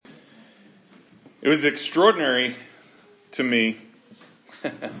It was extraordinary to me.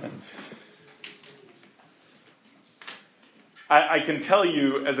 I can tell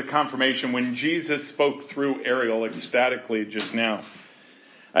you as a confirmation, when Jesus spoke through Ariel ecstatically just now,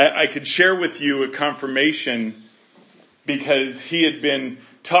 I could share with you a confirmation because he had been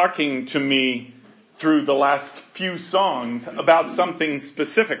talking to me through the last few songs about something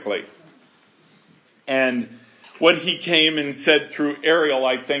specifically. And what he came and said through Ariel,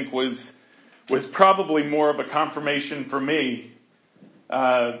 I think, was probably more of a confirmation for me.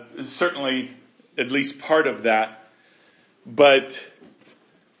 Certainly, at least part of that. But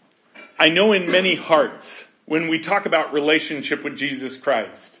I know in many hearts, when we talk about relationship with Jesus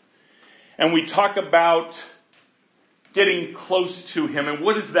Christ, and we talk about getting close to Him, and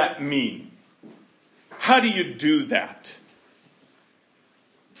what does that mean? How do you do that?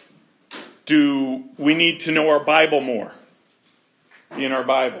 Do we need to know our Bible more? Be in our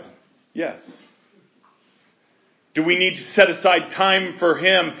Bible? Yes. Do we need to set aside time for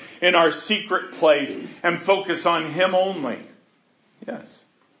Him in our secret place and focus on Him only? Yes.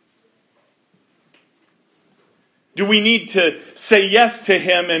 Do we need to say yes to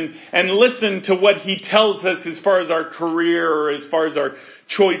Him and listen to what He tells us as far as our career or as far as our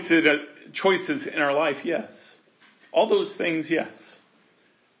choices in our life? Yes. All those things, yes.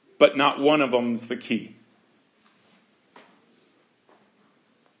 But not one of them's the key.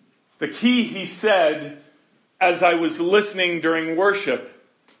 The key, he said, as I was listening during worship,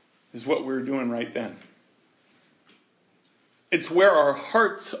 is what we were doing right then. It's where our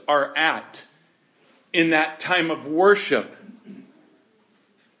hearts are at in that time of worship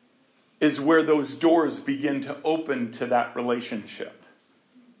is where those doors begin to open to that relationship.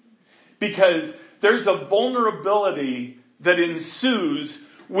 Because there's a vulnerability that ensues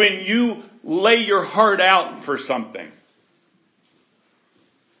when you lay your heart out for something.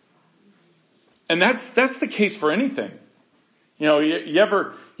 And that's the case for anything. You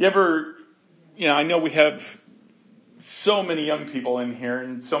ever, I know we have so many young people in here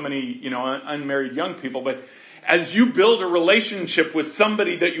and so many, unmarried young people, but as you build a relationship with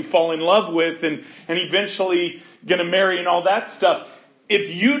somebody that you fall in love with and eventually gonna marry and all that stuff, if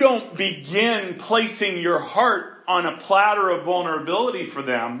you don't begin placing your heart on a platter of vulnerability for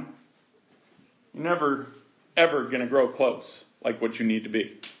them, you're never, ever gonna grow close like what you need to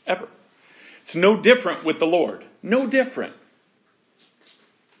be. Ever. It's no different with the Lord. No different.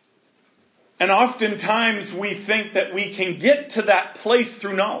 And oftentimes we think that we can get to that place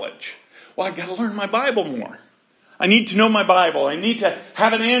through knowledge. Well, I gotta learn my Bible more. I need to know my Bible. I need to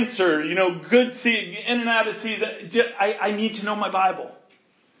have an answer, good seed, in and out of season. I need to know my Bible.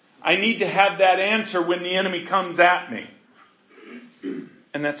 I need to have that answer when the enemy comes at me.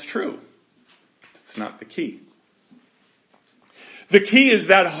 And that's true. That's not the key. The key is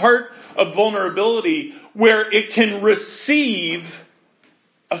that heart of vulnerability where it can receive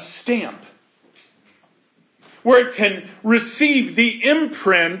a stamp. Where it can receive the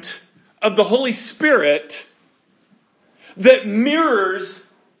imprint of the Holy Spirit that mirrors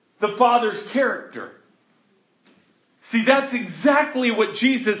the Father's character. See, that's exactly what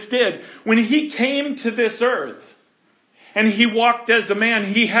Jesus did. When He came to this earth and He walked as a man,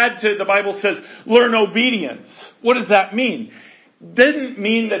 He had to, the Bible says, learn obedience. What does that mean? Didn't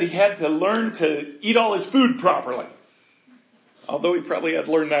mean that He had to learn to eat all His food properly. Although He probably had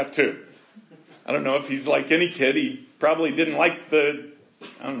learned that too. I don't know if he's like any kid. He probably didn't like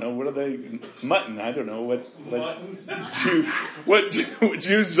what are they? Mutton. I don't know what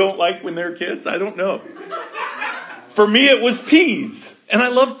Jews don't like when they're kids. I don't know. For me, it was peas. And I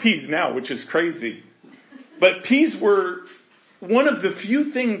love peas now, which is crazy. But peas were one of the few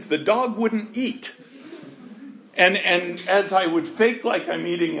things the dog wouldn't eat. And as I would fake like I'm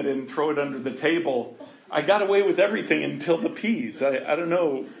eating it and throw it under the table, I got away with everything until the peas. I don't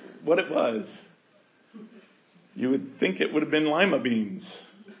know what it was. You would think it would have been lima beans.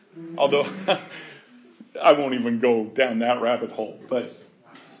 Although, I won't even go down that rabbit hole. But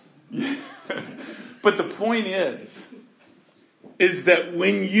the point is that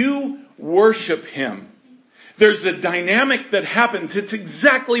when you worship Him, there's a dynamic that happens. It's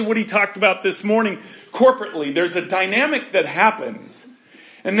exactly what he talked about this morning corporately. There's a dynamic that happens.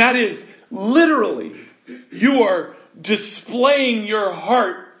 And that is literally, you are displaying your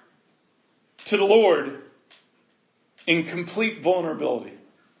heart to the Lord in complete vulnerability.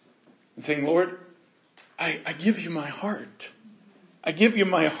 And saying, Lord, I give you my heart. I give you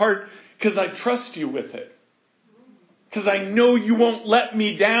my heart because I trust you with it. Because I know you won't let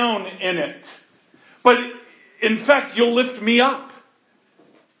me down in it. But in fact, you'll lift me up.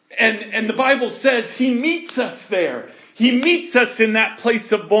 And the Bible says He meets us there. He meets us in that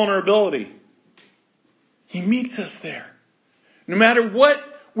place of vulnerability. He meets us there. No matter what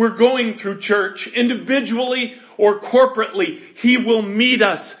we're going through, church, individually or corporately, He will meet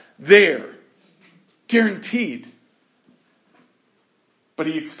us there. Guaranteed. But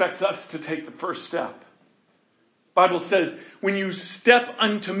He expects us to take the first step. The Bible says, when you step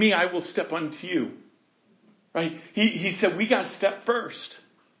unto me, I will step unto you. Right? He said, we got to step first.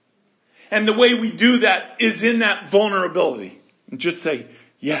 And the way we do that is in that vulnerability. And just say,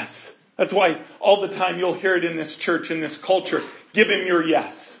 yes. That's why all the time you'll hear it in this church, in this culture. Give Him your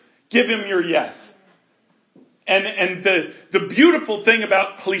yes. Give Him your yes. And the beautiful thing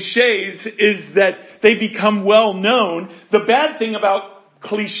about cliches is that they become well known. The bad thing about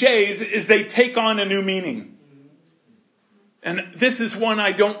cliches is they take on a new meaning. And this is one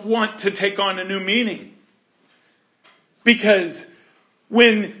I don't want to take on a new meaning. Because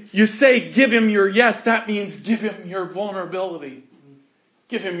when you say give Him your yes, that means give Him your vulnerability.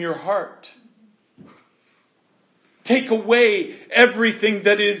 Give Him your heart. Take away everything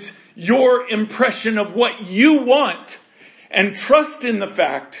that is your impression of what you want and trust in the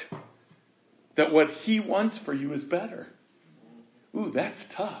fact that what He wants for you is better. Ooh, that's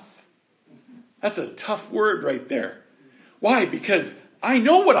tough. That's a tough word right there. Why? Because I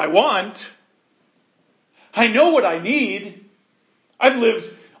know what I want. I know what I need. I've lived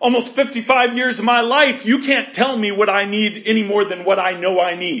almost 55 years of my life. You can't tell me what I need any more than what I know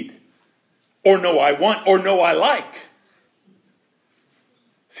I need. Or know I want, or know I like.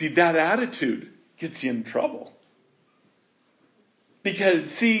 See, that attitude gets you in trouble. Because,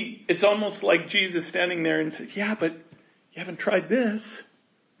 see, it's almost like Jesus standing there and says, yeah, but you haven't tried this.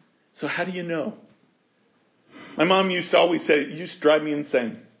 So how do you know? My mom used to always say, it used to drive me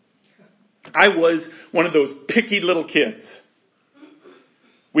insane. I was one of those picky little kids.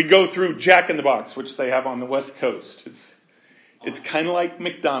 We go through Jack in the Box, which they have on the West Coast. It's kind of like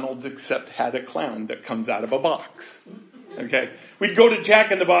McDonald's, except had a clown that comes out of a box. Okay? We'd go to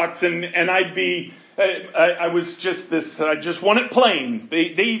Jack in the Box and I'd be, I was just this, I just want it plain. They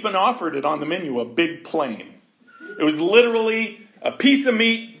even offered it on the menu, a big plain. It was literally a piece of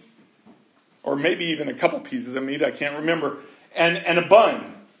meat, or maybe even a couple pieces of meat, I can't remember, and a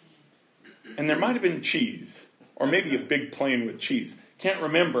bun. And there might have been cheese, or maybe a big plain with cheese. Can't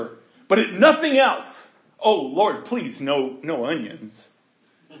remember. But nothing else. Oh, Lord, please, no onions.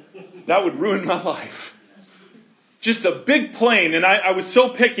 That would ruin my life. Just a big plain, and I was so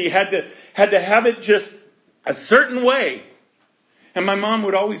picky, had to have it just a certain way. And my mom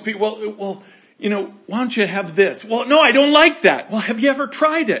would always be, well, you know, why don't you have this? Well, no, I don't like that. Well, have you ever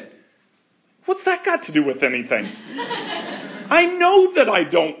tried it? What's that got to do with anything? I know that I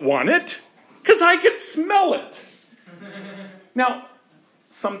don't want it, because I can smell it. Now,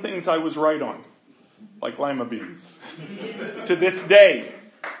 some things I was right on, like lima beans. To this day,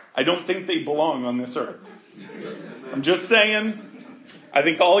 I don't think they belong on this earth. I'm just saying, I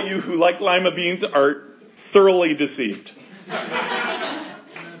think all you who like lima beans are thoroughly deceived.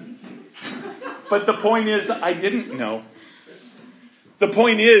 But the point is, I didn't know. The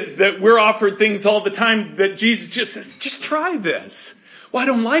point is that we're offered things all the time that Jesus just says, just try this. Well, I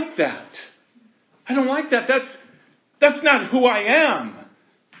don't like that. I don't like that. That's not who I am.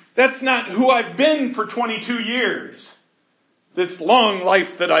 That's not who I've been for 22 years. This long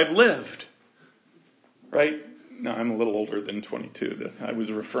life that I've lived. Right? No, I'm a little older than 22. I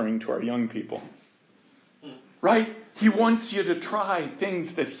was referring to our young people. Right? He wants you to try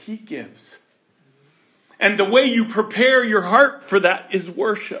things that He gives. And the way you prepare your heart for that is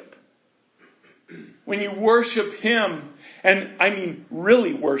worship. When you worship Him, and I mean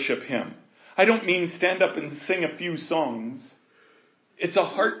really worship Him. I don't mean stand up and sing a few songs. It's a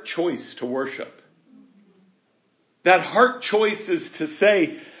heart choice to worship. That heart choice is to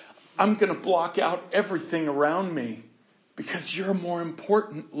say, I'm going to block out everything around me because You're more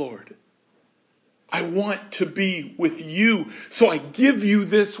important, Lord. I want to be with You. So I give You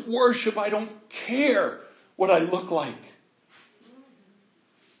this worship. I don't care what I look like.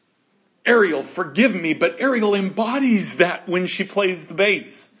 Ariel, forgive me, but Ariel embodies that when she plays the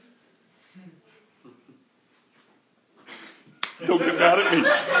bass. Don't get mad at me.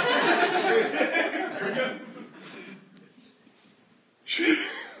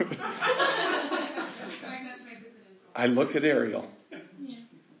 I look at Ariel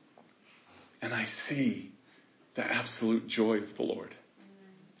and I see the absolute joy of the Lord.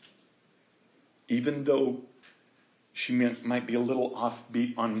 Even though she might be a little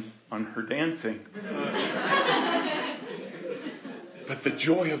offbeat on her dancing. But the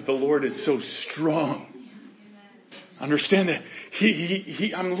joy of the Lord is so strong. Understand that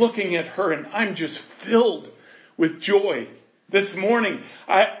I'm looking at her and I'm just filled with joy. This morning,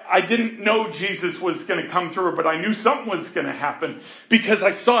 I didn't know Jesus was going to come through, but I knew something was going to happen because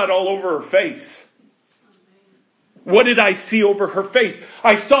I saw it all over her face. What did I see over her face?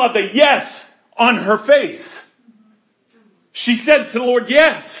 I saw the yes on her face. She said to the Lord,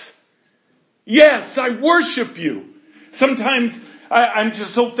 yes. Yes, I worship you. Sometimes I'm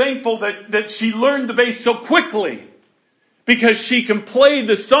just so thankful that she learned the bass so quickly because she can play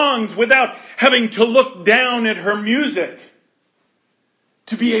the songs without having to look down at her music.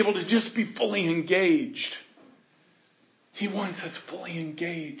 To be able to just be fully engaged. He wants us fully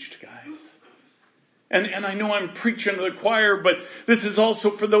engaged, guys. And I know I'm preaching to the choir, but this is also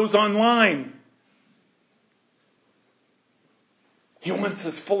for those online. He wants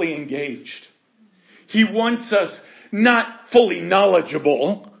us fully engaged. He wants us not fully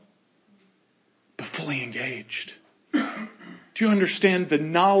knowledgeable, but fully engaged. Do you understand? The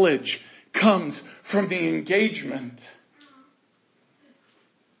knowledge comes from the engagement.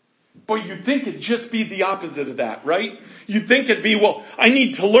 Boy, you'd think it'd just be the opposite of that, right? You'd think it'd be, well, I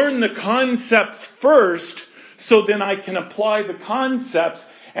need to learn the concepts first so then I can apply the concepts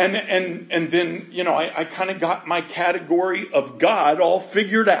and then, you know, I kind of got my category of God all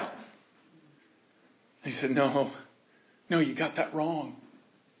figured out. He said, no, you got that wrong.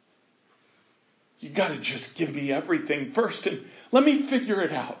 You got to just give me everything first and let me figure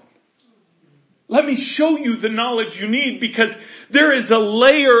it out. Let me show you the knowledge you need because there is a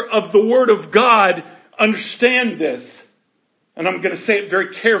layer of the Word of God. Understand this. And I'm going to say it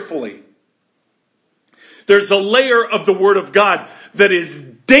very carefully. There's a layer of the Word of God that is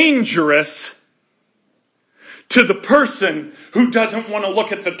dangerous to the person who doesn't want to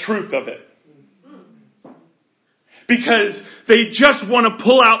look at the truth of it. Because they just want to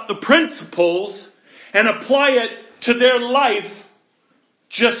pull out the principles and apply it to their life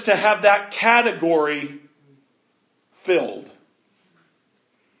just to have that category filled.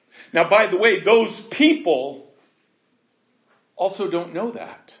 Now, by the way, those people also don't know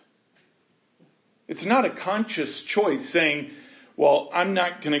that. It's not a conscious choice saying, well, I'm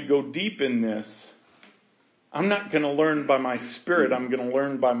not going to go deep in this. I'm not going to learn by my spirit. I'm going to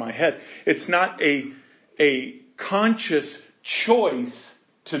learn by my head. It's not a conscious choice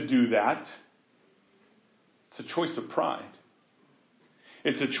to do that. It's a choice of pride.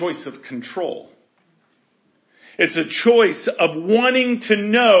 It's a choice of control. It's a choice of wanting to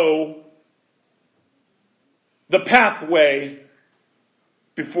know the pathway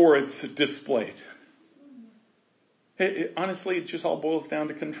before it's displayed. Honestly, it just all boils down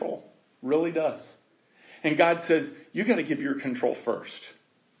to control. It really does. And God says, you got to give your control first.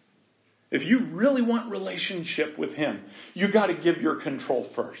 If you really want relationship with Him, you got to give your control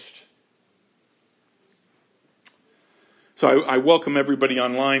first. So I welcome everybody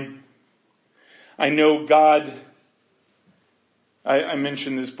online. I know God, I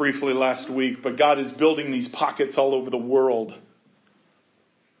mentioned this briefly last week, but God is building these pockets all over the world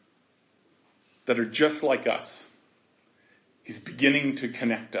that are just like us. He's beginning to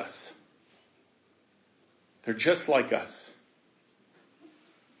connect us. They're just like us.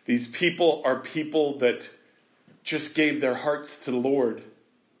 These people are people that just gave their hearts to the Lord,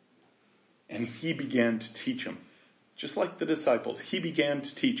 and He began to teach them. Just like the disciples, He began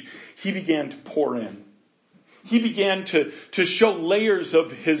to teach. He began to pour in. He began to show layers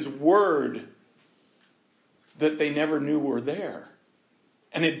of His Word that they never knew were there.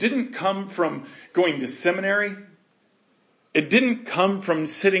 And it didn't come from going to seminary. It didn't come from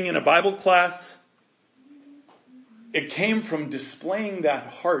sitting in a Bible class. It came from displaying that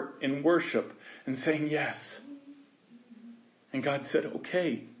heart in worship and saying yes. And God said,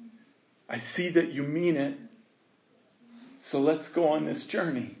 okay, I see that you mean it. So let's go on this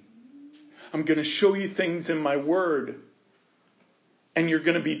journey. I'm going to show you things in my Word. And you're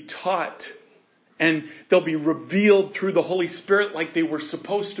going to be taught. And they'll be revealed through the Holy Spirit like they were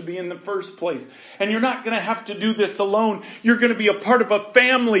supposed to be in the first place. And you're not going to have to do this alone. You're going to be a part of a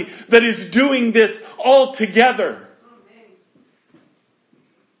family that is doing this all together.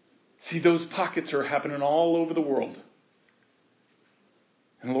 See, those pockets are happening all over the world.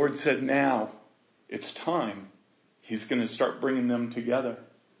 And the Lord said, now it's time. He's going to start bringing them together.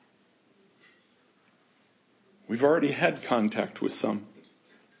 We've already had contact with some,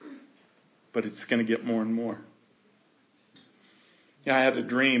 but it's going to get more and more. Yeah, I had a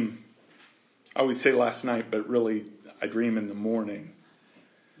dream. I always say last night, but really I dream in the morning.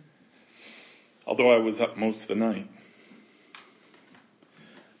 Although I was up most of the night.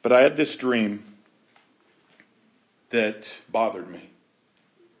 But I had this dream that bothered me.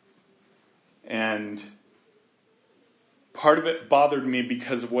 And part of it bothered me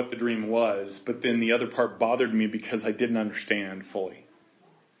because of what the dream was, but then the other part bothered me because I didn't understand fully.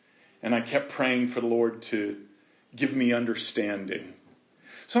 And I kept praying for the Lord to give me understanding.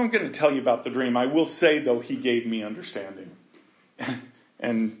 So I'm going to tell you about the dream. I will say, though, he gave me understanding.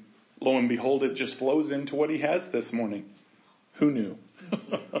 And lo and behold, it just flows into what he has this morning. Who knew?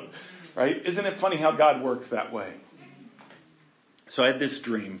 Right? Isn't it funny how God works that way? So I had this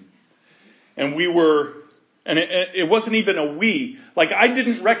dream. And it wasn't even a we. Like, I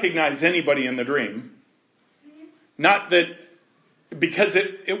didn't recognize anybody in the dream. Not that, because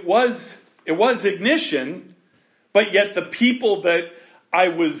it was ignition, but yet the people that I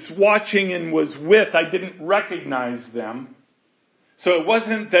was watching and was with, I didn't recognize them. So it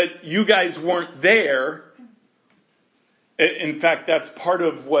wasn't that you guys weren't there. In fact, that's part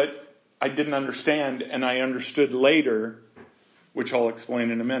of what I didn't understand, and I understood later, which I'll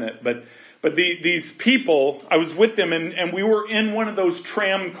explain in a minute. But these people, I was with them, and we were in one of those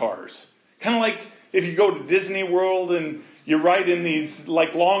tram cars. Kind of like if you go to Disney World and you ride in these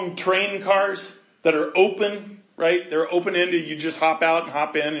like long train cars that are open, right? They're open-ended. You just hop out and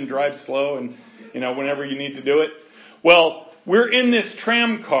hop in and drive slow and, whenever you need to do it. Well, we're in this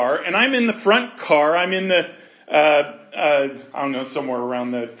tram car, and I'm in the front car. I'm in the, I don't know, somewhere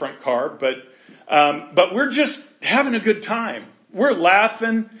around the front car, but we're just having a good time. We're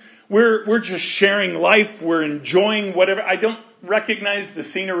laughing. We're just sharing life. We're enjoying whatever. I don't recognize the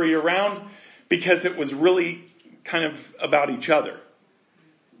scenery around because it was really kind of about each other.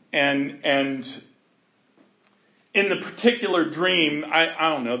 And in the particular dream, I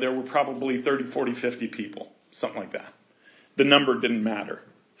don't know, there were probably 30, 40, 50 people, something like that. The number didn't matter.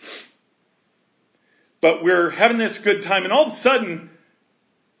 But we're having this good time, and all of a sudden,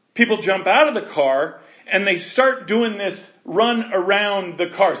 people jump out of the car, and they start doing this run around the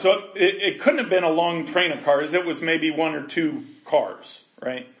car. So it couldn't have been a long train of cars. It was maybe one or two cars,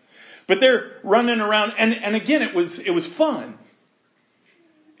 right? But they're running around, and again, it was fun.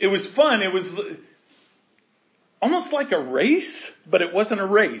 It was fun. It was almost like a race, but it wasn't a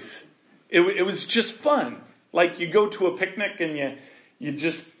race. It was just fun. Like you go to a picnic and you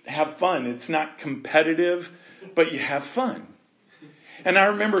just have fun. It's not competitive, but you have fun. And I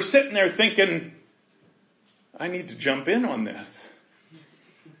remember sitting there thinking, I need to jump in on this.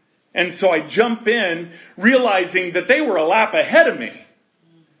 And so I jump in, realizing that they were a lap ahead of me.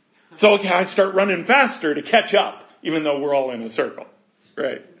 So okay, I start running faster to catch up, even though we're all in a circle,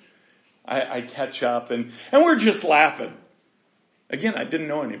 right? I catch up and we're just laughing. Again, I didn't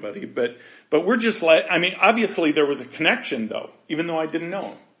know anybody, but we're just obviously there was a connection though, even though I didn't know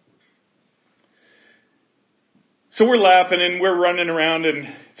him. So we're laughing and we're running around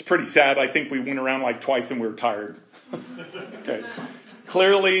and it's pretty sad. I think we went around like twice and we were tired. Okay.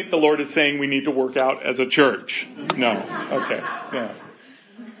 Clearly the Lord is saying we need to work out as a church. No. Okay. Yeah.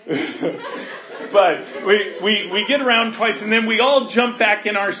 But we get around twice and then we all jump back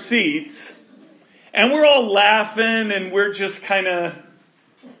in our seats and we're all laughing and we're just kind of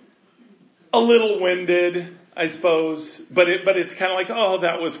a little winded, I suppose. But it's kind of like, oh,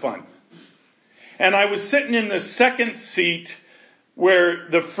 that was fun. And I was sitting in the second seat where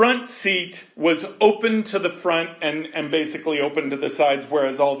the front seat was open to the front and basically open to the sides,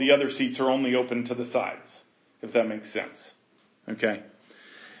 whereas all the other seats are only open to the sides, if that makes sense. Okay.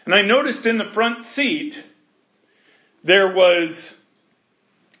 And I noticed in the front seat, there was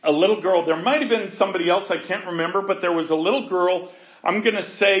a little girl. There might have been somebody else, I can't remember, but there was a little girl, I'm going to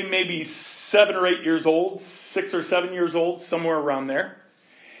say maybe 7 or 8 years old, 6 or 7 years old, somewhere around there.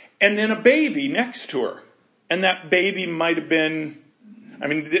 And then a baby next to her. And that baby might have been,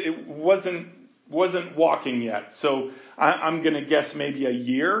 it wasn't walking yet. So I'm going to guess maybe a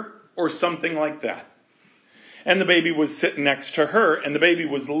year or something like that. And the baby was sitting next to her. And the baby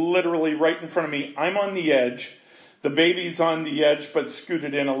was literally right in front of me. I'm on the edge. The baby's on the edge, but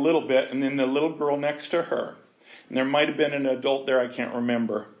scooted in a little bit. And then the little girl next to her. And there might have been an adult there. I can't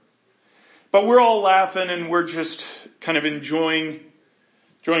remember. But we're all laughing and we're just kind of enjoying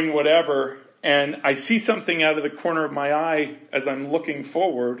whatever, and I see something out of the corner of my eye as I'm looking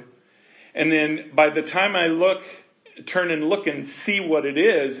forward, and then by the time I turn and look and see what it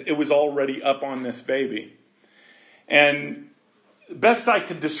is, it was already up on this baby. And the best I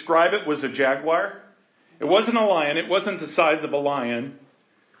could describe it was a jaguar. It wasn't a lion, it wasn't the size of a lion,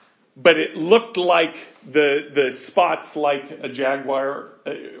 but it looked like the spots like a jaguar,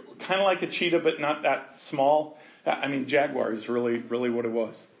 kind of like a cheetah, but not that small. Jaguar is really, really what it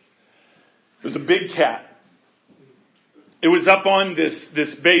was. It was a big cat. It was up on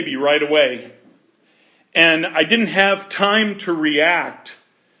this baby right away. And I didn't have time to react.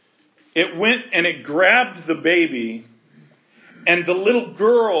 It went and it grabbed the baby And the little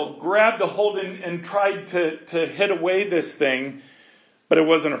girl grabbed a hold and tried to hit away this thing, but it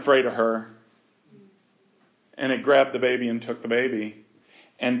wasn't afraid of her. And it grabbed the baby and took the baby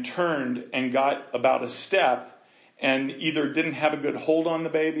and turned and got about a step and either didn't have a good hold on the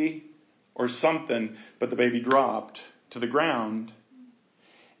baby or something, but the baby dropped to the ground.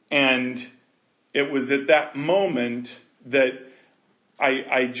 And it was at that moment that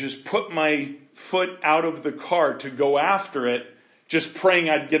I just put my foot out of the car to go after it, just praying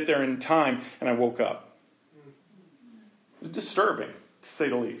I'd get there in time, and I woke up. It was disturbing, to say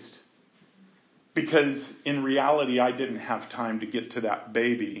the least. Because in reality, I didn't have time to get to that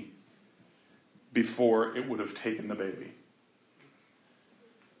baby before it would have taken the baby.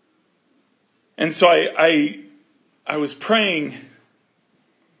 And so I was praying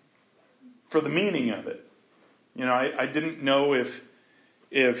for the meaning of it. You know, I didn't know if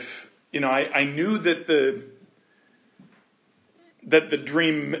I knew that the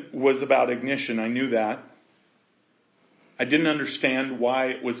dream was about ignition. I knew that. I didn't understand why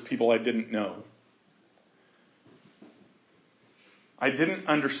it was people I didn't know. I didn't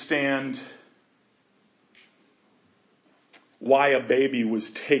understand why a baby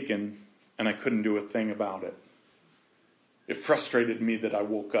was taken and I couldn't do a thing about it. It frustrated me that I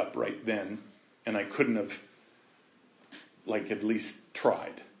woke up right then and I couldn't have, at least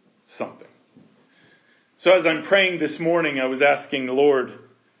tried something. So as I'm praying this morning, I was asking the Lord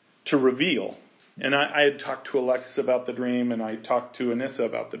to reveal. And I had talked to Alexis about the dream and I talked to Anissa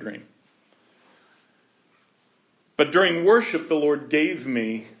about the dream. But during worship, the Lord gave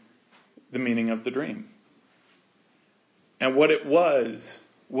me the meaning of the dream. And what it was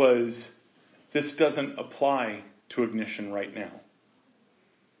this doesn't apply to ignition right now.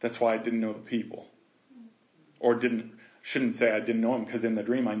 That's why I didn't know the people. Or shouldn't say I didn't know them, because in the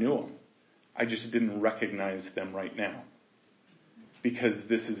dream I knew them. I just didn't recognize them right now. Because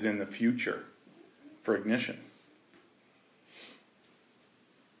this is in the future for ignition.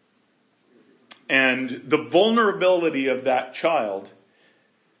 And the vulnerability of that child,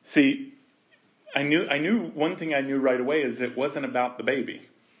 see, I knew one thing I knew right away is it wasn't about the baby.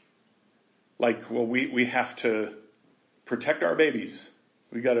 We have to protect our babies.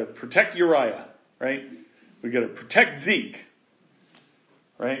 We got to protect Uriah, right? We got to protect Zeke,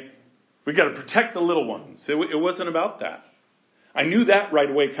 right? We got to protect the little ones. It wasn't about that. I knew that right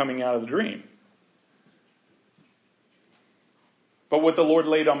away coming out of the dream. But what the Lord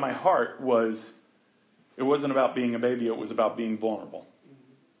laid on my heart was, it wasn't about being a baby, it was about being vulnerable.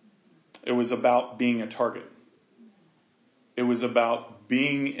 It was about being a target. It was about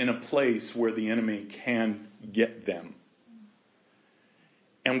being in a place where the enemy can get them.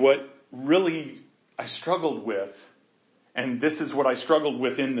 And what really I struggled with, and this is what I struggled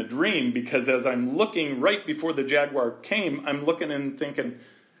with in the dream, because as I'm looking right before the jaguar came, I'm looking and thinking,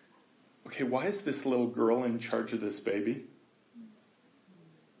 okay, why is this little girl in charge of this baby?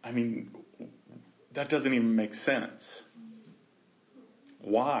 I mean, that doesn't even make sense.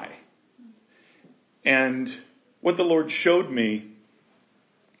 Why? And what the Lord showed me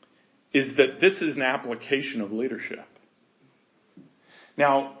is that this is an application of leadership.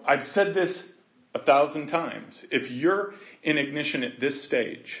 Now, I've said this 1,000 times. If you're in ignition at this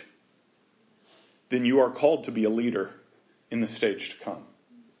stage, then you are called to be a leader in the stage to come.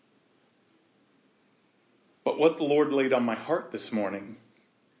 But what the Lord laid on my heart this morning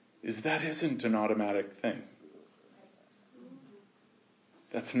is that isn't an automatic thing.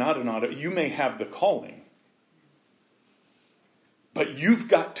 That's not you may have the calling, but you've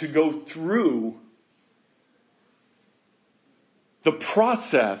got to go through the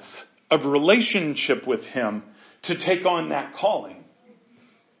process of relationship with Him to take on that calling.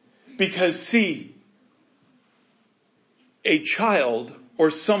 Because see, a child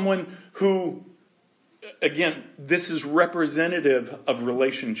or someone who, again, this is representative of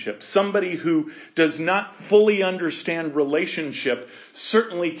relationship. Somebody who does not fully understand relationship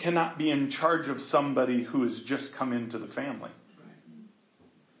certainly cannot be in charge of somebody who has just come into the family.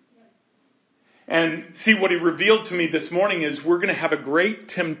 And see, what He revealed to me this morning is we're going to have a great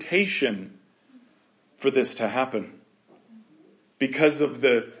temptation for this to happen. Because of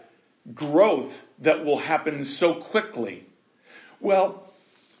the growth that will happen so quickly. Well,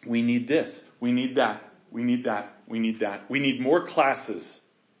 we need this. We need that. We need that. We need that. We need more classes.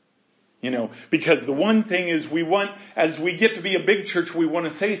 Because the one thing is as we get to be a big church, we want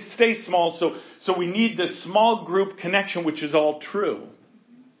to stay small. So we need this small group connection, which is all true.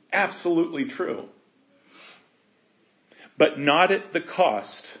 Absolutely true. But not at the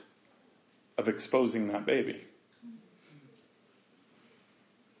cost of exposing that baby.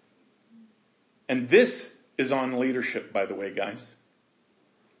 And this is on leadership, by the way, guys.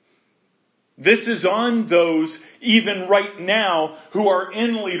 This is on those, even right now, who are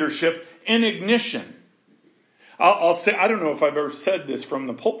in leadership, in Ignition. I'll say, I don't know if I've ever said this from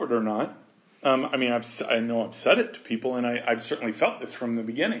the pulpit or not. I know I've said it to people, and I've certainly felt this from the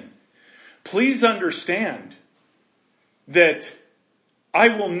beginning. Please understand that I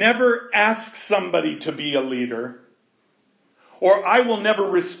will never ask somebody to be a leader, or I will never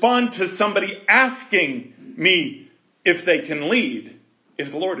respond to somebody asking me if they can lead,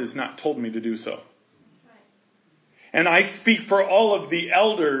 if the Lord has not told me to do so. And I speak for all of the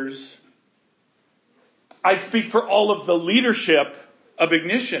elders. I speak for all of the leadership of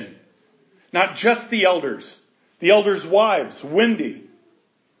Ignition. Not just the elders' wives, Wendy.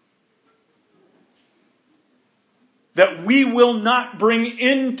 That we will not bring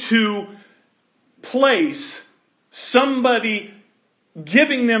into place somebody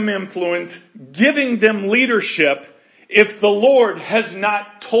giving them influence, giving them leadership, if the Lord has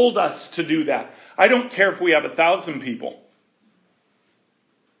not told us to do that. I don't care if we have 1,000 people.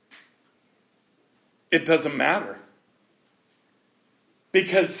 It doesn't matter.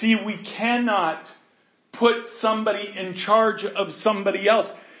 Because, see, we cannot put somebody in charge of somebody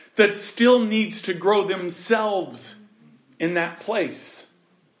else that still needs to grow themselves in that place.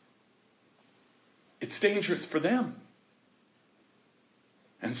 It's dangerous for them.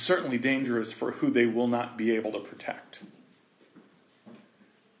 And certainly dangerous for who they will not be able to protect.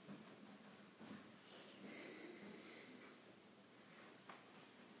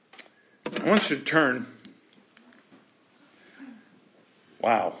 I want you to turn.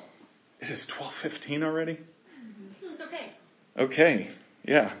 Wow. It is 12:15 already? It's okay. Okay.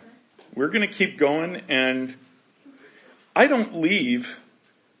 Yeah. We're going to keep going, and I don't leave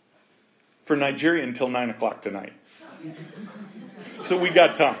for Nigeria until 9 o'clock tonight. So we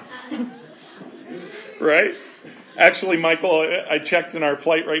got time. Right? Actually, Michael, I checked, and our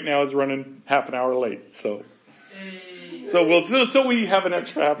flight right now is running half an hour late. So we have an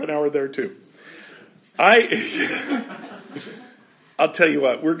extra half an hour there too. I'll tell you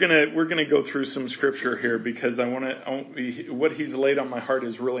what, we're gonna go through some scripture here because what he's laid on my heart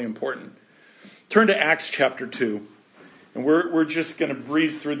is really important. Turn to Acts chapter 2, and we're just gonna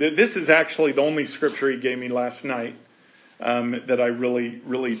breeze through this. This is actually the only scripture he gave me last night that I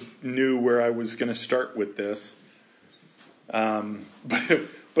really knew where I was gonna start with this.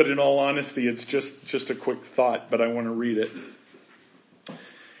 But in all honesty, it's just a quick thought, but I want to read it.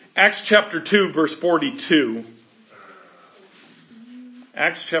 Acts chapter 2, verse 42.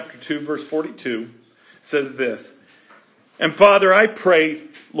 Acts chapter 2, verse 42 says this. And Father, I pray,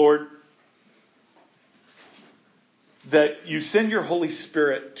 Lord, that you send your Holy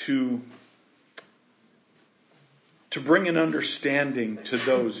Spirit to bring an understanding to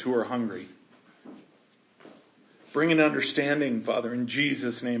those who are hungry. Bring an understanding, Father, in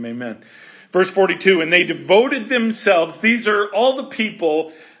Jesus' name, amen. Verse 42, and they devoted themselves, these are all the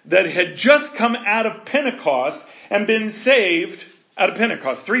people that had just come out of Pentecost and been saved out of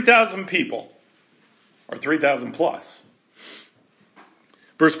Pentecost. 3,000 people, or 3,000 plus.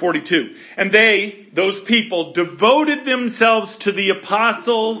 Verse 42, and those people, devoted themselves to the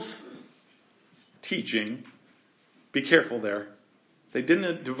apostles' teaching. Be careful there. They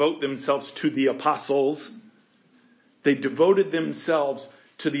didn't devote themselves to the apostles. They devoted themselves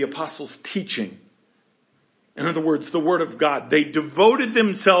to the apostles' teaching. In other words, the Word of God. They devoted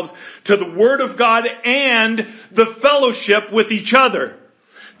themselves to the Word of God and the fellowship with each other,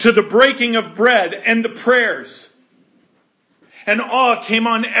 to the breaking of bread and the prayers. And awe came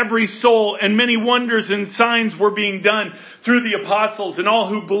on every soul, and many wonders and signs were being done through the apostles, and all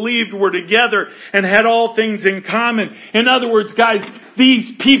who believed were together and had all things in common. In other words, guys,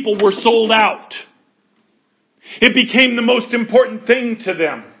 these people were sold out. It became the most important thing to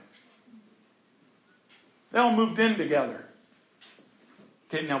them. They all moved in together.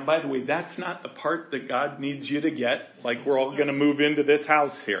 Okay, now by the way, that's not the part that God needs you to get. Like we're all going to move into this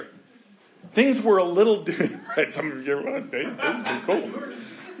house here. Things were a little different. Right, some of you are like, hey, this is cool.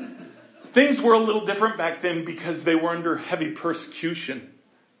 Things were a little different back then because they were under heavy persecution.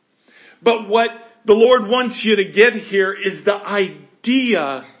 But what the Lord wants you to get here is the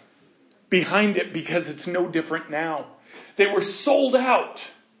idea behind it, because it's no different now. They were sold out.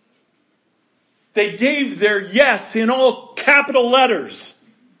 They gave their yes in all capital letters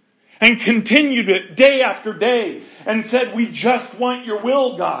and continued it day after day and said, we just want your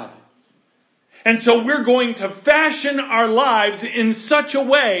will, God. And so we're going to fashion our lives in such a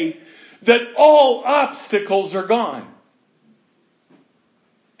way that all obstacles are gone.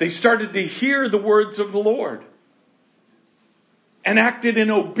 They started to hear the words of the Lord and acted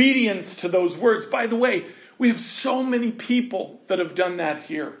in obedience to those words. By the way, We have so many people that have done that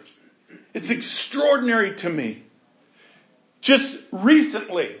here. It's extraordinary to me. Just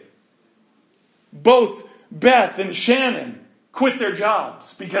recently, both Beth and Shannon quit their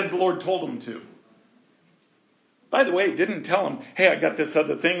jobs because the Lord told them to. By the way, didn't tell them, hey, I got this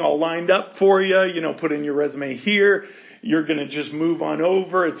other thing all lined up for you. Put in your resume here. You're going to just move on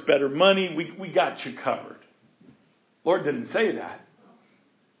over. It's better money. We got you covered. Lord didn't say that.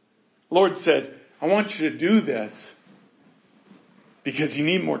 Lord said, I want you to do this because you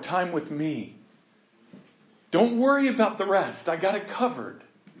need more time with me. Don't worry about the rest. I got it covered.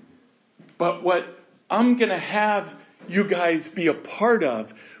 But what I'm going to have you guys be a part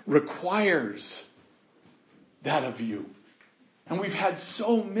of requires that of you. And we've had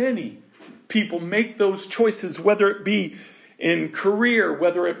so many people make those choices, whether it be in career,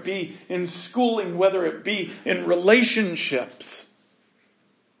 whether it be in schooling, whether it be in relationships.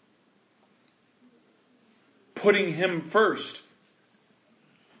 Putting Him first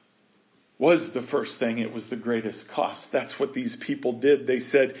was the first thing. It was the greatest cost. That's what these people did. They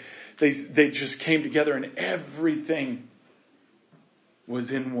said they just came together and everything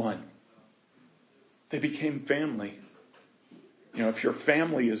was in one. They became family. If your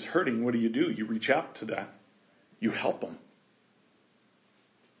family is hurting, what do? You reach out to that. You help them.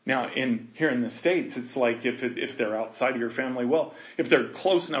 Now, here in the States, it's like if they're outside of your family, well, if they're a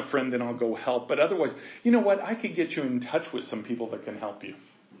close enough friend, then I'll go help. But otherwise, you know what? I could get you in touch with some people that can help you.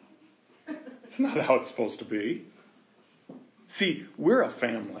 It's not how it's supposed to be. See, we're a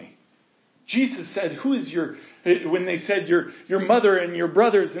family. Jesus said, when they said your mother and your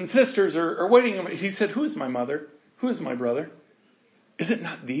brothers and sisters are waiting, He said, who is my mother? Who is my brother? Is it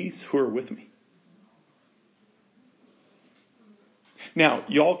not these who are with me? Now,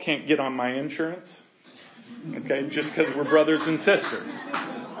 y'all can't get on my insurance, okay, just because we're brothers and sisters.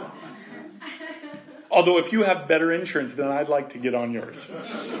 Although if you have better insurance, then I'd like to get on yours.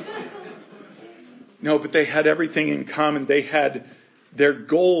 No, but they had everything in common. They had their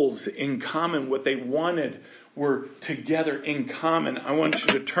goals in common. What they wanted were together in common. I want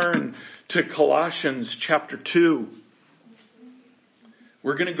you to turn to Colossians chapter 2.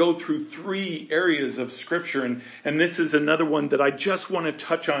 We're going to go through 3 areas of Scripture, and this is another one that I just want to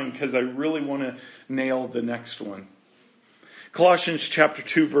touch on because I really want to nail the next one. Colossians chapter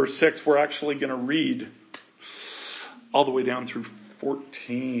 2, verse 6, we're actually going to read all the way down through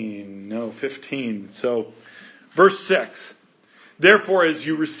 15. So, verse 6. Therefore, as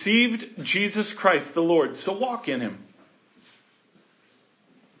you received Jesus Christ the Lord, so walk in Him.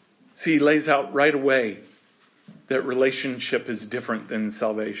 See, He lays out right away that relationship is different than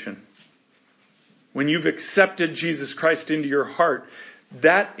salvation. When you've accepted Jesus Christ into your heart,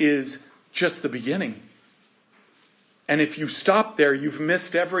 that is just the beginning. And if you stop there, you've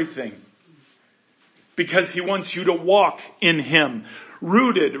missed everything. Because He wants you to walk in Him.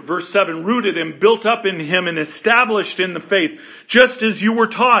 Rooted, verse 7, rooted and built up in Him and established in the faith, just as you were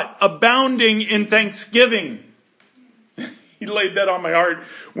taught, abounding in thanksgiving. He laid that on my heart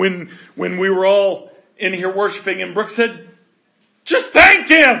when we were all in here worshiping, and Brooke said, just thank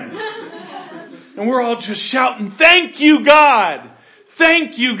Him. And we're all just shouting, thank you, God.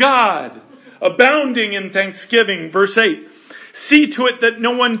 Thank you, God. Abounding in thanksgiving. Verse 8, see to it that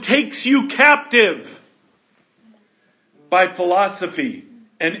no one takes you captive by philosophy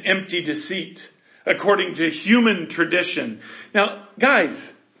and empty deceit, according to human tradition. Now,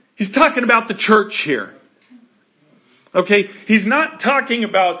 guys, he's talking about the church here. Okay? He's not talking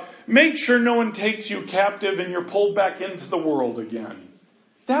about make sure no one takes you captive and you're pulled back into the world again.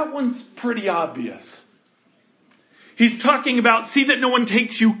 That one's pretty obvious. He's talking about, see that no one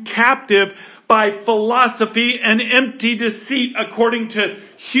takes you captive by philosophy and empty deceit according to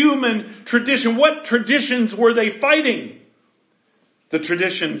human tradition. What traditions were they fighting? The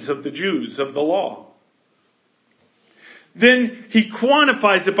traditions of the Jews, of the law. Then he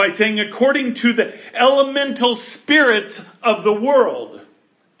quantifies it by saying according to the elemental spirits of the world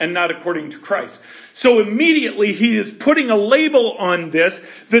and not according to Christ. So immediately he is putting a label on this,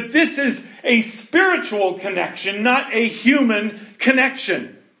 that this is a spiritual connection, not a human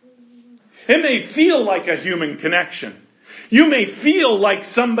connection. It may feel like a human connection. You may feel like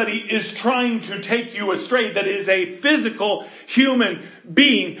somebody is trying to take you astray, that is a physical human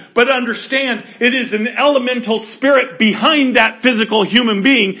being, but understand it is an elemental spirit behind that physical human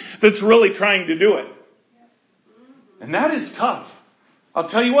being that's really trying to do it. And that is tough. I'll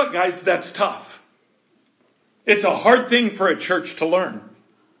tell you what, guys, that's tough. It's a hard thing for a church to learn.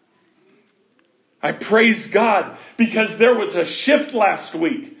 I praise God because there was a shift last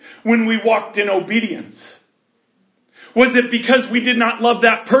week when we walked in obedience. Was it because we did not love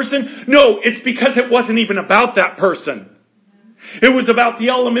that person? No, it's because it wasn't even about that person. It was about the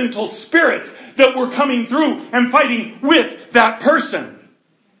elemental spirits that were coming through and fighting with that person.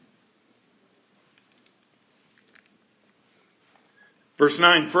 Verse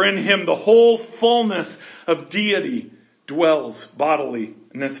 9, for in him the whole fullness of deity dwells bodily.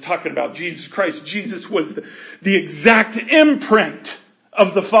 And that's talking about Jesus Christ. Jesus was the exact imprint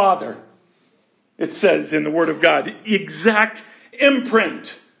of the Father. It says in the Word of God, exact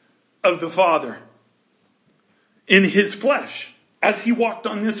imprint of the Father in his flesh as he walked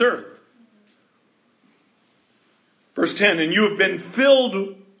on this earth. Verse 10, and you have been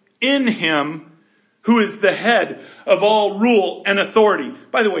filled in him who is the head of all rule and authority.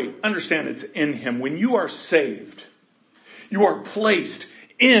 By the way, understand it's in him. When you are saved, you are placed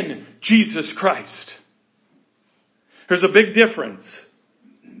in Jesus Christ. There's a big difference.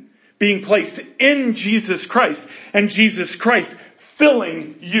 Being placed in Jesus Christ and Jesus Christ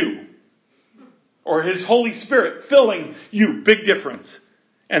filling you. Or his Holy Spirit filling you. Big difference.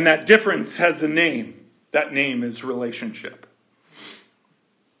 And that difference has a name. That name is relationship.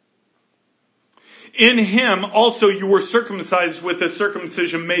 In him also you were circumcised with a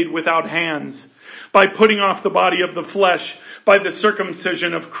circumcision made without hands, by putting off the body of the flesh by the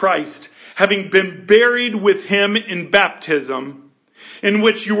circumcision of Christ, having been buried with him in baptism, in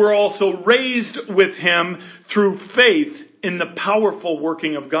which you were also raised with him through faith in the powerful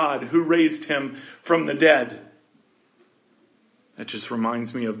working of God who raised him from the dead. That just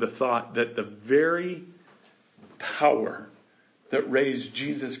reminds me of the thought that the very power that raised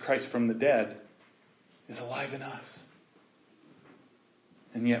Jesus Christ from the dead is alive in us.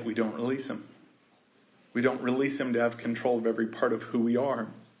 And yet we don't release him. We don't release him to have control of every part of who we are.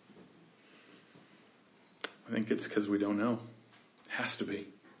 I think it's because we don't know. It has to be.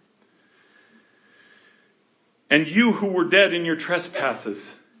 And you who were dead in your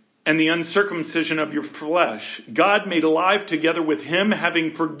trespasses and the uncircumcision of your flesh, God made alive together with him,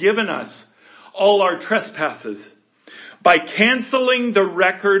 having forgiven us all our trespasses, by canceling the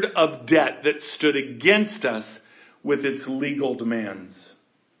record of debt that stood against us with its legal demands.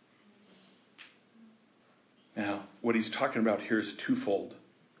 Now, what he's talking about here is twofold.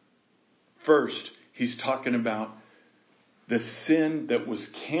 First, he's talking about the sin that was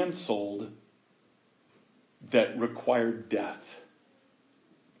canceled that required death.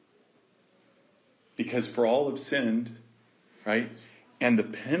 Because for all have sinned, right? And the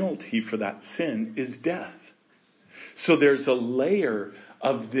penalty for that sin is death. So there's a layer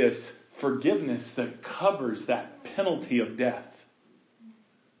of this forgiveness that covers that penalty of death.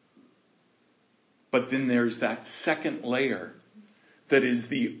 But then there's that second layer that is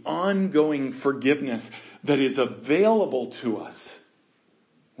the ongoing forgiveness that is available to us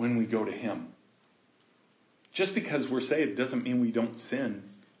when we go to him. Just because we're saved doesn't mean we don't sin.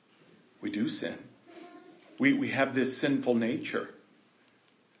 We do sin. We have this sinful nature.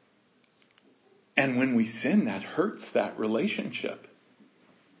 And when we sin, that hurts that relationship.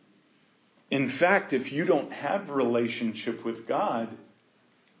 In fact, if you don't have a relationship with God,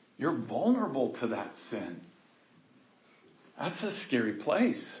 you're vulnerable to that sin. That's a scary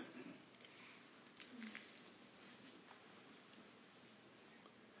place.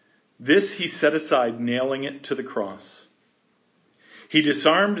 This he set aside, nailing it to the cross. He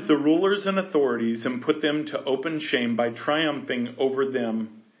disarmed the rulers and authorities and put them to open shame by triumphing over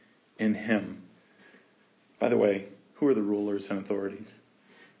them in him. By the way, who are the rulers and authorities?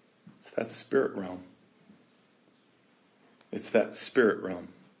 It's that spirit realm. It's that spirit realm.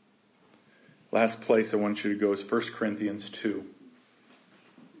 Last place I want you to go is 1 Corinthians 2.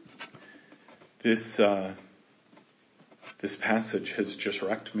 This passage has just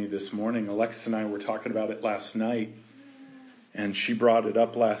wrecked me this morning. Alexis and I were talking about it last night. And she brought it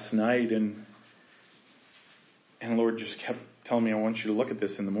up last night. And the Lord just kept telling me, I want you to look at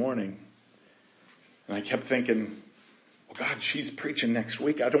this in the morning. And I kept thinking, well, God, she's preaching next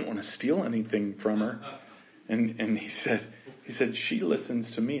week. I don't want to steal anything from her. And he said, she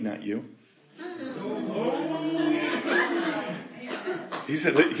listens to me, not you. He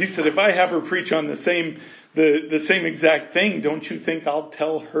said, if I have her preach on the same exact thing, don't you think I'll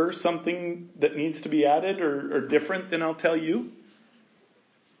tell her something that needs to be added or different than I'll tell you?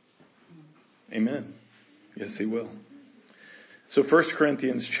 Amen. Yes, he will. So 1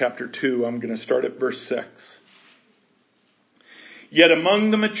 Corinthians chapter 2, I'm going to start at verse 6. Yet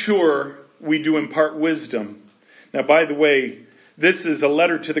among the mature, we do impart wisdom. Now, by the way, this is a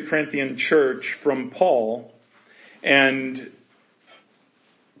letter to the Corinthian church from Paul. And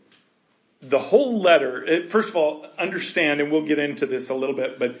the whole letter, first of all, understand, and we'll get into this a little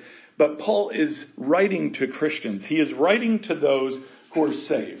bit, but Paul is writing to Christians. He is writing to those who are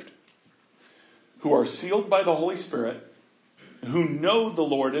saved, who are sealed by the Holy Spirit, who know the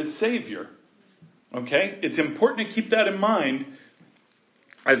Lord as Savior. Okay? It's important to keep that in mind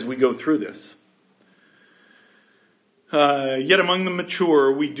as we go through this. Yet among the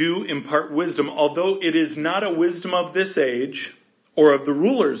mature we do impart wisdom, although it is not a wisdom of this age or of the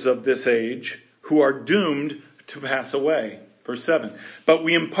rulers of this age who are doomed to pass away. Verse 7. But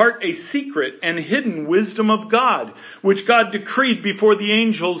we impart a secret and hidden wisdom of God, which God decreed before the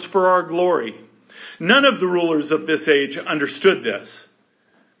angels for our glory. None of the rulers of this age understood this,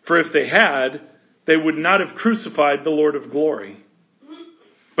 for if they had, they would not have crucified the Lord of glory.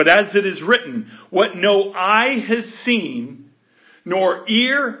 But as it is written, what no eye has seen, nor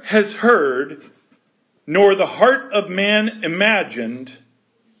ear has heard, nor the heart of man imagined.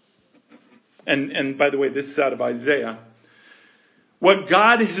 And by the way, this is out of Isaiah. What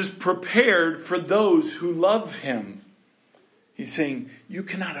God has prepared for those who love him. He's saying, you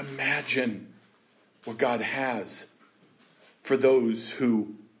cannot imagine what God has for those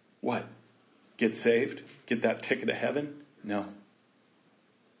who, what? Get saved? Get that ticket to heaven? No.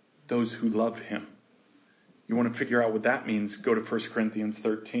 Those who love him. You want to figure out what that means? Go to 1 Corinthians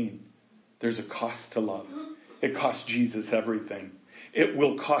 13. There's a cost to love. It cost Jesus everything. It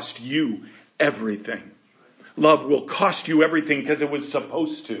will cost you everything. Love will cost you everything because it was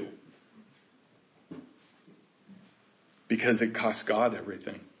supposed to. Because it cost God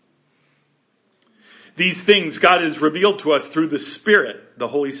everything. These things God has revealed to us through the Spirit, the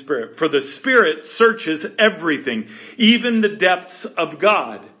Holy Spirit. For the Spirit searches everything, even the depths of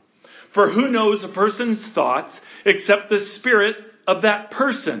God. For who knows a person's thoughts except the spirit of that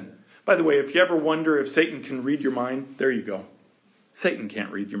person? By the way, if you ever wonder if Satan can read your mind, there you go. Satan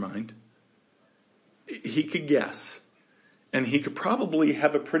can't read your mind. He could guess. And he could probably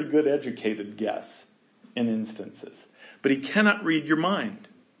have a pretty good educated guess in instances. But he cannot read your mind.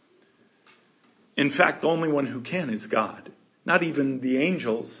 In fact, the only one who can is God. Not even the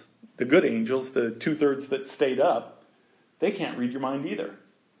angels, the good angels, the 2/3 that stayed up. They can't read your mind either.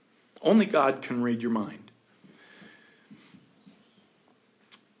 Only God can read your mind.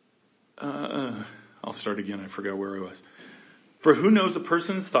 I'll start again. I forgot where I was. For who knows a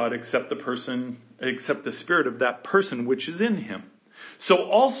person's thought except the spirit of that person which is in him? So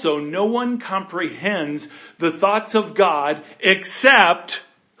also no one comprehends the thoughts of God except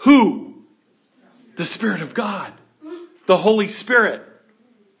who? The Spirit of God. The Holy Spirit.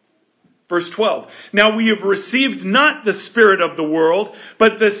 Verse 12. Now we have received not the spirit of the world,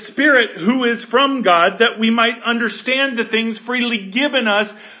 but the Spirit who is from God, that we might understand the things freely given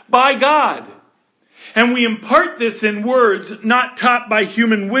us by God. And we impart this in words not taught by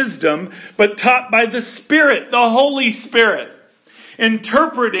human wisdom, but taught by the Spirit, the Holy Spirit,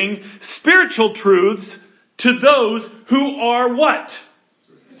 interpreting spiritual truths to those who are what?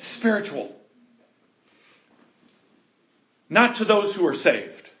 Spiritual. Not to those who are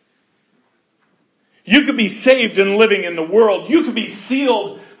saved. You could be saved and living in the world. You could be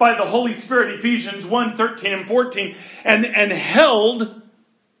sealed by the Holy Spirit, Ephesians 1:13 and 14, and held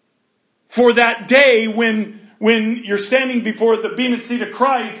for that day when you're standing before the Bema seat of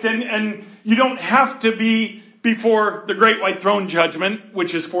Christ, and you don't have to be before the great white throne judgment,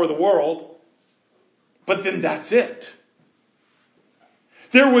 which is for the world. But then that's it.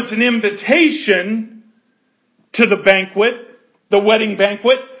 There was an invitation to the banquet, the wedding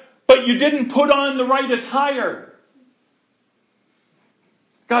banquet, but you didn't put on the right attire.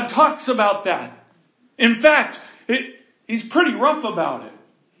 God talks about that. In fact, he's pretty rough about it.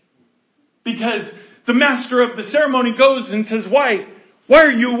 Because the master of the ceremony goes and says, why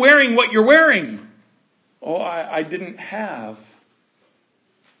are you wearing what you're wearing? Oh, I didn't have.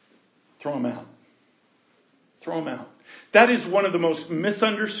 Throw him out. Throw him out. That is one of the most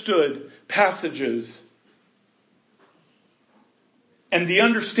misunderstood passages. And the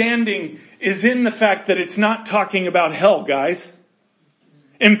understanding is in the fact that it's not talking about hell, guys.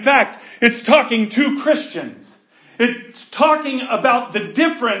 In fact, it's talking to Christians. It's talking about the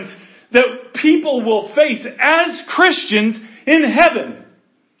difference that people will face as Christians in heaven.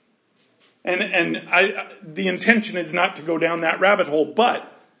 And the intention is not to go down that rabbit hole, but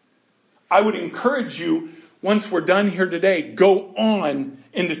I would encourage you, once we're done here today, go on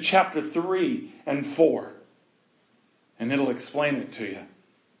into chapter 3 and 4. And it'll explain it to you.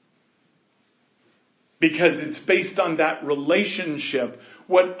 Because it's based on that relationship.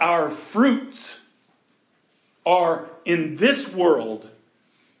 What our fruits are in this world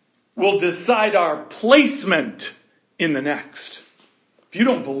will decide our placement in the next. If you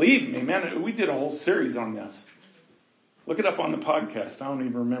don't believe me, man, we did a whole series on this. Look it up on the podcast. I don't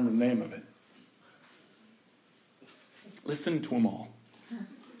even remember the name of it. Listen to them all.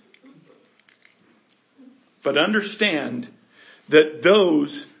 But understand that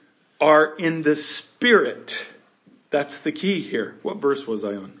those are in the Spirit. That's the key here. What verse was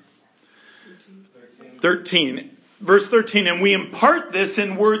I on? 13. Verse 13. And we impart this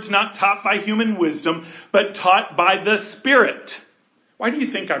in words not taught by human wisdom, but taught by the Spirit. Why do you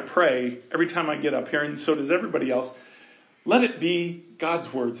think I pray every time I get up here, and so does everybody else? Let it be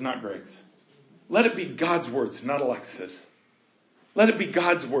God's words, not Greg's. Let it be God's words, not Alexis. Let it be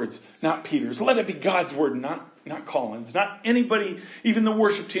God's words, not Peter's. Let it be God's word, not Colin's, not anybody, even the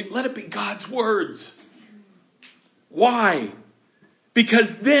worship team. Let it be God's words. Why?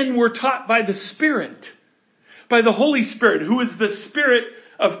 Because then we're taught by the Spirit, by the Holy Spirit, who is the Spirit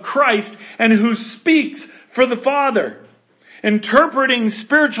of Christ and who speaks for the Father, interpreting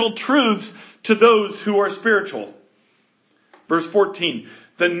spiritual truths to those who are spiritual. Verse 14,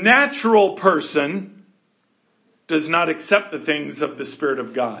 the natural person does not accept the things of the Spirit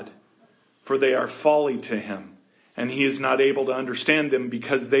of God, for they are folly to him, and he is not able to understand them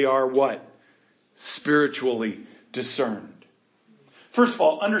because they are what? Spiritually discerned. First of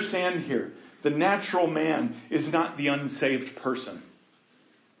all, understand here, the natural man is not the unsaved person.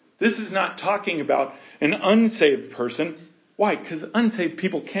 This is not talking about an unsaved person. Why? Because unsaved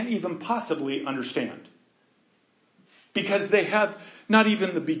people can't even possibly understand. Because they have not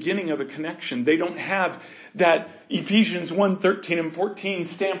even the beginning of a connection. They don't have that Ephesians 1:13 and 14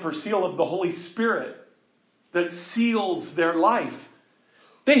 stamp or seal of the Holy Spirit that seals their life.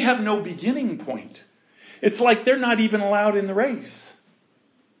 They have no beginning point. It's like they're not even allowed in the race.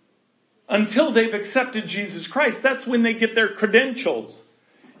 Until they've accepted Jesus Christ, that's when they get their credentials.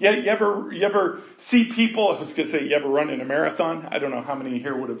 You ever see people, I was going to say, you ever run in a marathon? I don't know how many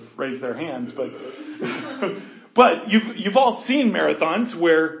here would have raised their hands, but but you've all seen marathons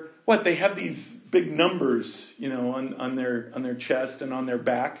where they have these big numbers, on their chest and on their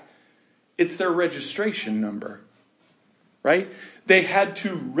back. It's their registration number, right? They had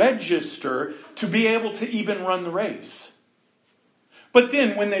to register to be able to even run the race. But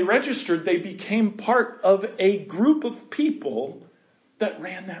then when they registered, they became part of a group of people that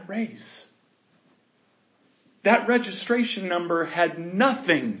ran that race. That registration number had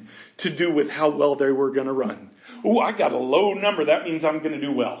nothing to do with how well they were going to run. Oh, I got a low number. That means I'm going to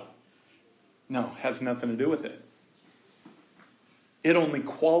do well. No, it has nothing to do with it. It only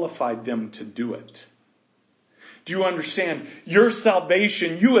qualified them to do it. Do you understand? Your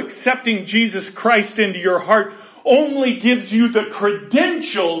salvation, you accepting Jesus Christ into your heart, only gives you the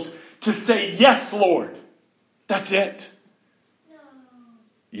credentials to say, yes, Lord. That's it. No.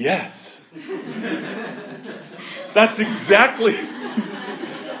 Yes. That's exactly.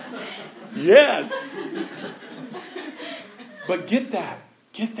 Yes. But get that.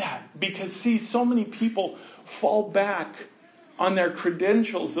 Because see, so many people fall back on their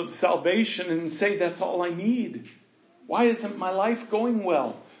credentials of salvation and say, that's all I need. Why isn't my life going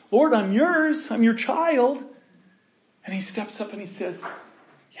well? Lord, I'm yours. I'm your child. And he steps up and he says,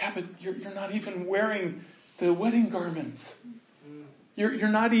 yeah, but you're not even wearing the wedding garments. You're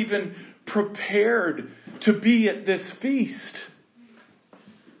not even prepared to be at this feast.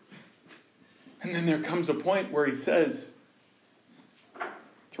 And then there comes a point where he says,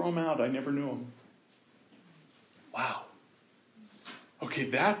 throw him out. I never knew him. Wow. Okay,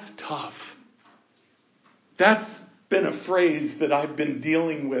 that's tough. That's been a phrase that I've been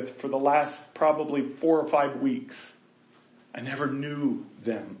dealing with for the last probably 4 or 5 weeks. I never knew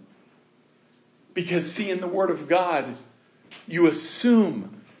them. Because see, in the Word of God, you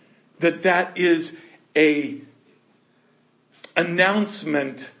assume that is a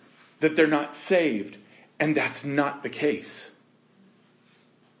announcement that they're not saved. And that's not the case.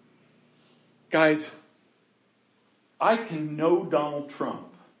 Guys, I can know Donald Trump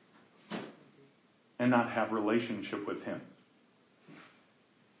and not have a relationship with him.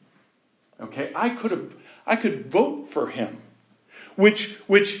 Okay, I could vote for him, which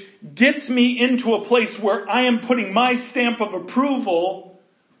gets me into a place where I am putting my stamp of approval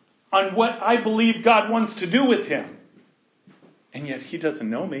on what I believe God wants to do with him. And yet he doesn't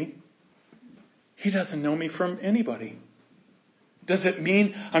know me. He doesn't know me from anybody. Does it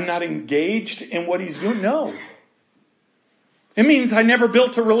mean I'm not engaged in what he's doing? No. It means I never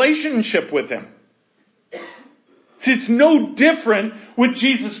built a relationship with him. See, it's no different with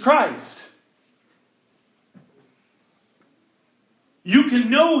Jesus Christ. You can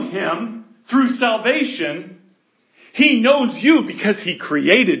know him through salvation. He knows you because he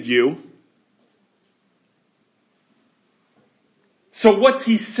created you. So what's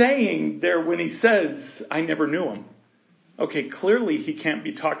he saying there when he says, I never knew him? Okay, clearly he can't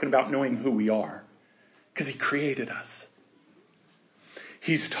be talking about knowing who we are, because he created us.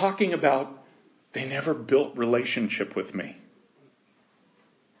 He's talking about they never built relationship with me.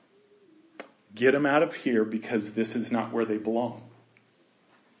 Get them out of here, because this is not where they belong.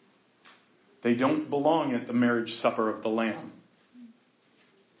 They don't belong at the marriage supper of the Lamb,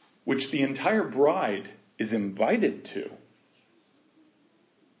 which the entire bride is invited to.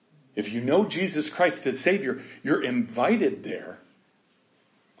 If you know Jesus Christ as Savior, you're invited there.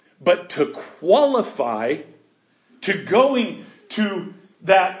 But to qualify to going to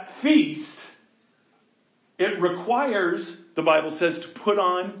that feast, it requires, the Bible says, to put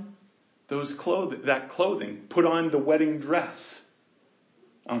on that clothing. Put on the wedding dress.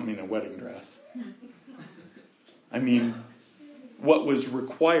 I don't mean a wedding dress. I mean what was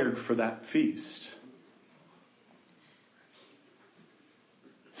required for that feast.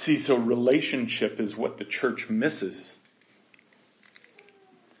 See, so relationship is what the church misses.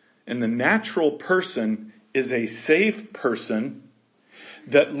 And the natural person is a saved person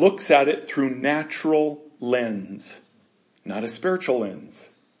that looks at it through natural lens. Not a spiritual lens,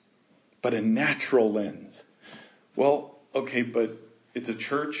 but a natural lens. Well, okay, but it's a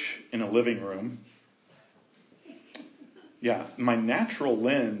church in a living room. Yeah, my natural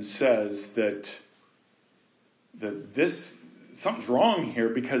lens says that this, something's wrong here,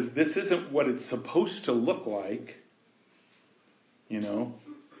 because this isn't what it's supposed to look like. You know,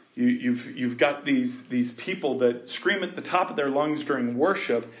 you've got these people that scream at the top of their lungs during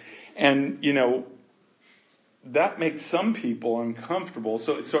worship, and you know, that makes some people uncomfortable.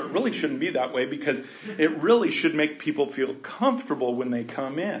 So it really shouldn't be that way, because it really should make people feel comfortable when they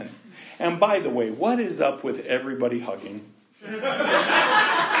come in. And by the way, what is up with everybody hugging?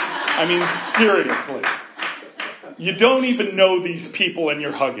 I mean, seriously. You don't even know these people and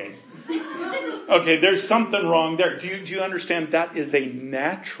you're hugging. Okay, there's something wrong there. Do you understand? That is a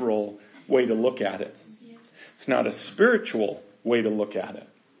natural way to look at it. It's not a spiritual way to look at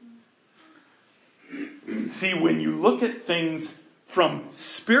it. See, when you look at things from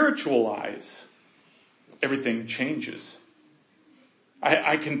spiritual eyes, everything changes.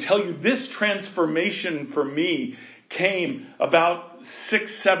 I can tell you this transformation for me came about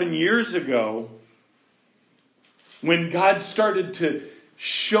 6-7 years ago, when God started to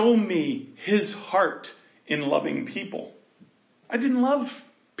show me his heart in loving people. I didn't love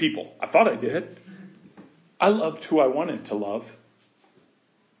people. I thought I did. I loved who I wanted to love.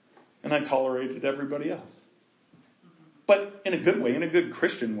 And I tolerated everybody else. But in a good way, in a good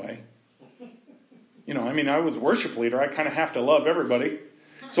Christian way. You know, I mean, I was a worship leader. I kind of have to love everybody.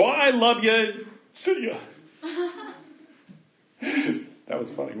 So I love you. See ya. That was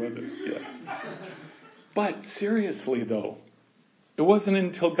funny, wasn't it? Yeah. But seriously though, it wasn't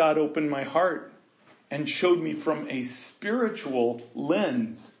until God opened my heart and showed me from a spiritual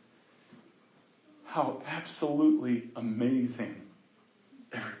lens how absolutely amazing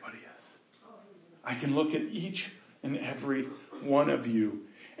everybody is. I can look at each and every one of you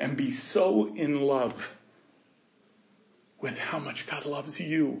and be so in love with how much God loves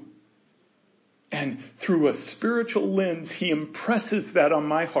you. And through a spiritual lens, he impresses that on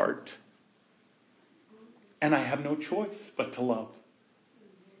my heart. And I have no choice but to love.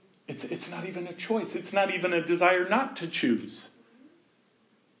 It's not even a choice. It's not even a desire not to choose.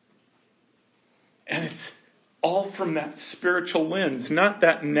 And it's all from that spiritual lens, not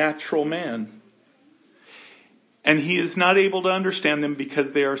that natural man. And he is not able to understand them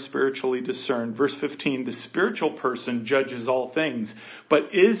because they are spiritually discerned. Verse 15, the spiritual person judges all things,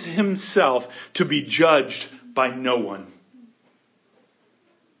 but is himself to be judged by no one.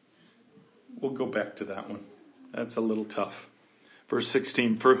 We'll go back to that one. That's a little tough. Verse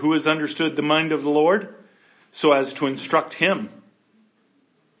 16, for who has understood the mind of the Lord so as to instruct him?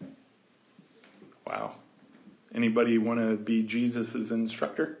 Wow. Anybody want to be Jesus'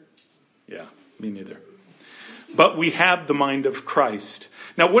 instructor? Yeah, me neither. But we have the mind of Christ.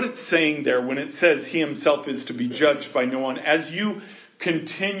 Now what it's saying there when it says he himself is to be judged by no one, as you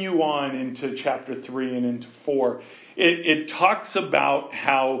continue on into chapter 3 and into 4, it talks about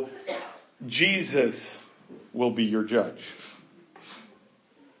how Jesus will be your judge.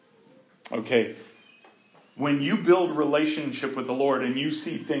 Okay. When you build a relationship with the Lord and you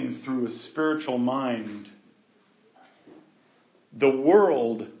see things through a spiritual mind, the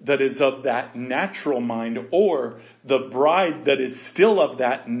world that is of that natural mind, or the bride that is still of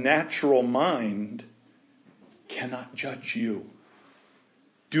that natural mind, cannot judge you.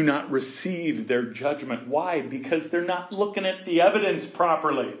 Do not receive their judgment. Why? Because they're not looking at the evidence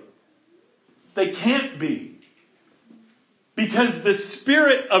properly. They can't be. Because the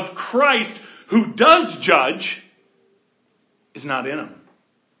Spirit of Christ, who does judge, is not in them.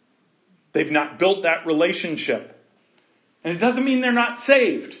 They've not built that relationship. And it doesn't mean they're not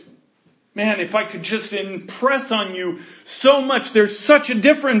saved. Man, if I could just impress on you so much, there's such a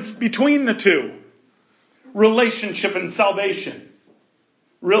difference between the two. Relationship and salvation.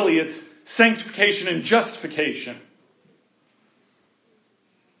 Really, it's sanctification and justification.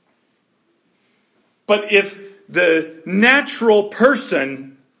 But if the natural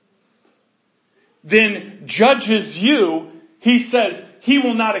person then judges you, he says he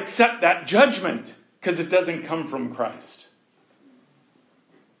will not accept that judgment because it doesn't come from Christ.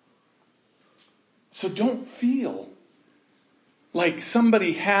 So don't feel like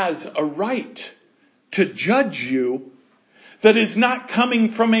somebody has a right to judge you that is not coming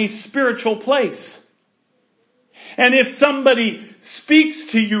from a spiritual place. And if somebody speaks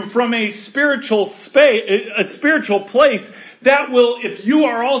to you from a spiritual place, that will, if you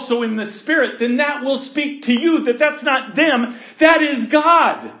are also in the Spirit, then that will speak to you that that's not them, that is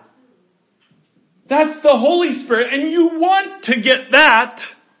God. That's the Holy Spirit, and you want to get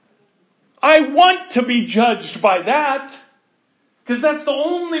that. I want to be judged by that, because that's the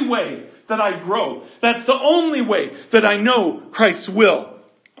only way that I grow. That's the only way that I know Christ's will.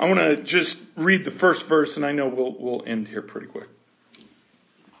 I want to just read the first verse, and I know we'll end here pretty quick.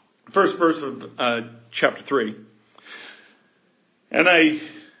 First verse of chapter 3. And I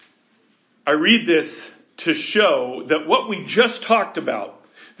read this to show that what we just talked about,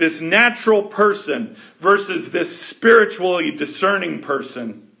 this natural person versus this spiritually discerning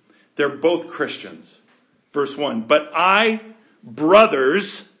person, they're both Christians. Verse 1. But I,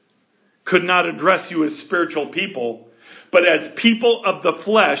 brothers, could not address you as spiritual people, but as people of the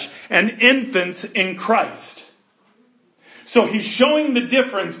flesh and infants in Christ. So he's showing the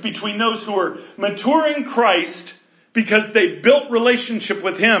difference between those who are mature in Christ because they built relationship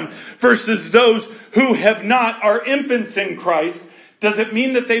with Him versus those who have not, are infants in Christ. Does it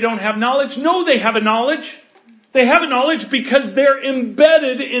mean that they don't have knowledge? No, they have a knowledge. They have a knowledge because they're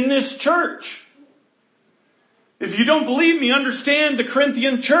embedded in this church. If you don't believe me, understand the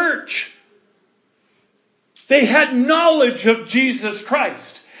Corinthian church. They had knowledge of Jesus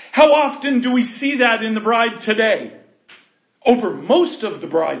Christ. How often do we see that in the bride today? Over most of the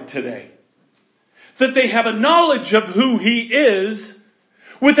bride today. That they have a knowledge of who He is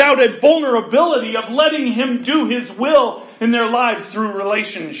without a vulnerability of letting Him do His will in their lives through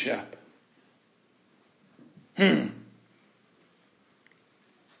relationship. They're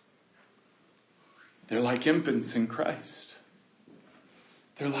like infants in Christ.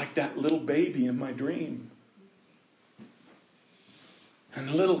 They're like that little baby in my dream.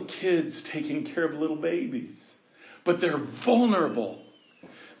 And little kids taking care of little babies. But they're vulnerable.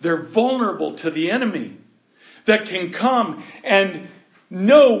 They're vulnerable to the enemy that can come and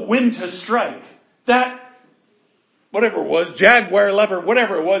know when to strike. That, whatever it was, jaguar, lever,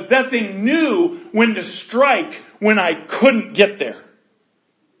 whatever it was, that thing knew when to strike when I couldn't get there.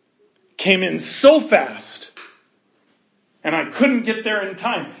 Came in so fast. And I couldn't get there in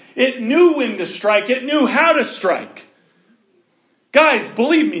time. It knew when to strike. It knew how to strike. Guys,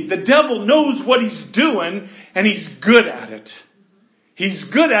 believe me, the devil knows what he's doing and he's good at it. He's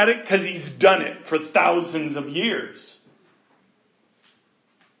good at it because he's done it for thousands of years.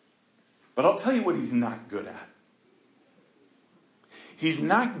 But I'll tell you what he's not good at. He's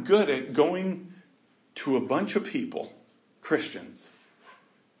not good at going to a bunch of people, Christians,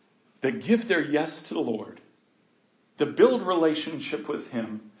 that give their yes to the Lord, that build relationship with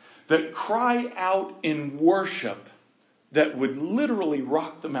Him, that cry out in worship that would literally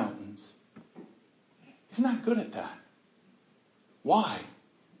rock the mountains. He's not good at that. Why?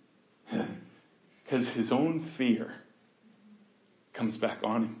 Because his own fear comes back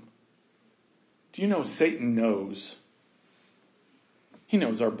on him. Do you know Satan knows? He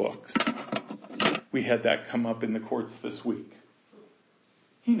knows our books. We had that come up in the courts this week.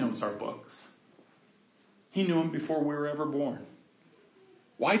 He knows our books. He knew them before we were ever born.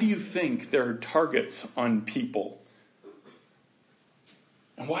 Why do you think there are targets on people?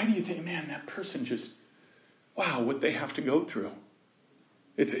 And why do you think, man, that person just, wow, what they have to go through?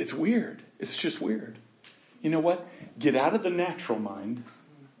 It's weird. It's just weird. You know what? Get out of the natural mind.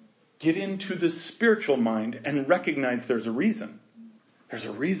 Get into the spiritual mind and recognize there's a reason. There's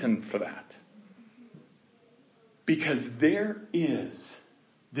a reason for that. Because there is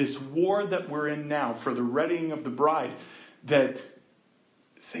this war that we're in now for the readying of the bride that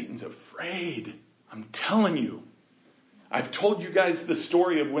Satan's afraid. I'm telling you. I've told you guys the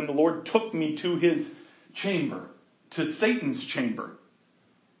story of when the Lord took me to His chamber, to Satan's chamber.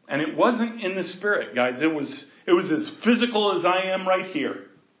 And it wasn't in the spirit, guys. It was It was as physical as I am right here.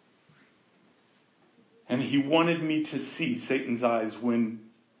 And he wanted me to see Satan's eyes when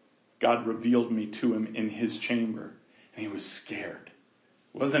God revealed me to him in his chamber. And he was scared.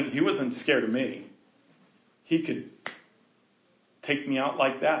 He wasn't scared of me. He could take me out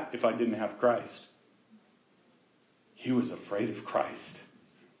like that if I didn't have Christ. He was afraid of Christ,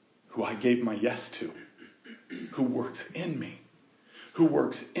 who I gave my yes to, who works in me, who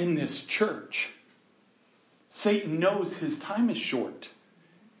works in this church. Satan knows his time is short.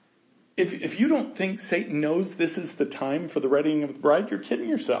 If you don't think Satan knows this is the time for the wedding of the bride, you're kidding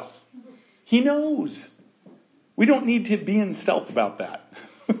yourself. He knows. We don't need to be in stealth about that.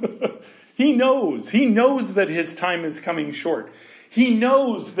 He knows. He knows that his time is coming short. He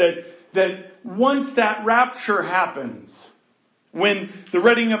knows that once that rapture happens, when the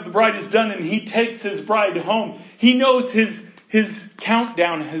wedding of the bride is done and he takes his bride home, he knows his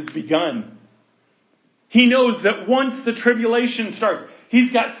countdown has begun. He knows that once the tribulation starts,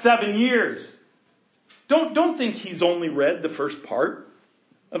 he's got 7 years. Don't think he's only read the first part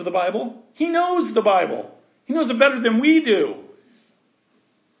of the Bible. He knows the Bible. He knows it better than we do.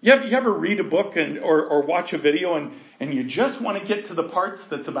 You ever read a book or watch a video and you just want to get to the parts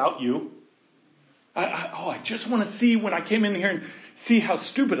that's about you? I just want to see when I came in here and see how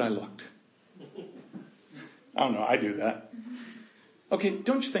stupid I looked. I don't know, I do that. Okay,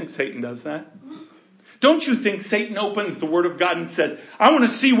 don't you think Satan does that? Don't you think Satan opens the Word of God and says, I want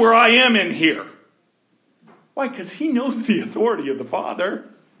to see where I am in here? Why? Because he knows the authority of the Father.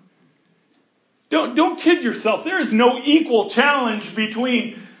 Don't kid yourself. There is no equal challenge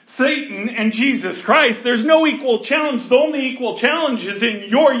between Satan and Jesus Christ. There's no equal challenge. The only equal challenge is in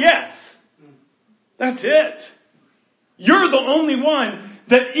your yes. That's it. You're the only one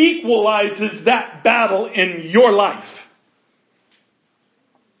that equalizes that battle in your life.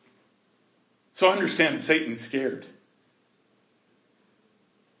 So understand Satan's scared.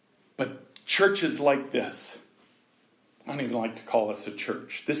 But churches like this, I don't even like to call us a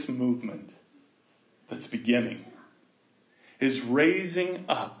church, this movement that's beginning is raising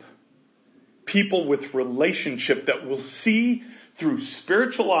up people with relationship that will see through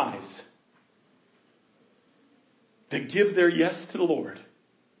spiritual eyes, that give their yes to the Lord,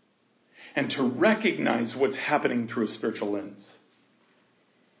 and to recognize what's happening through a spiritual lens.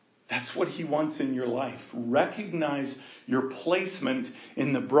 That's what he wants in your life. Recognize your placement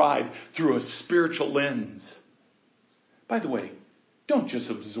in the bride through a spiritual lens. By the way, don't just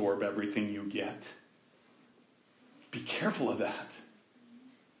absorb everything you get. Be careful of that.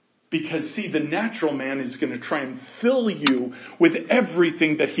 Because see, the natural man is going to try and fill you with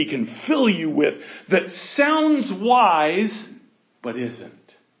everything that he can fill you with that sounds wise, but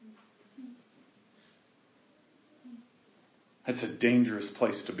isn't. That's a dangerous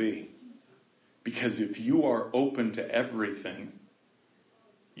place to be. Because if you are open to everything,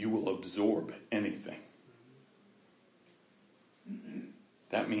 you will absorb anything.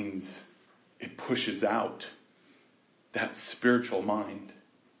 That means it pushes out that spiritual mind.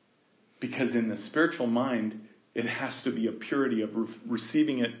 Because in the spiritual mind, it has to be a purity of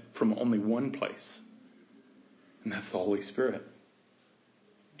receiving it from only one place. And that's the Holy Spirit.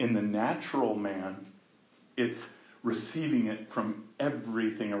 In the natural man, it's receiving it from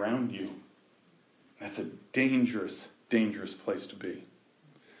everything around you. That's a dangerous, dangerous place to be.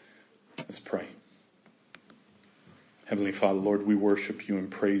 Let's pray. Heavenly Father, Lord, we worship you and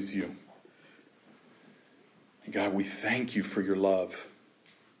praise you. And God, we thank you for your love.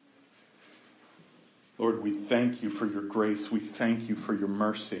 Lord, we thank you for your grace. We thank you for your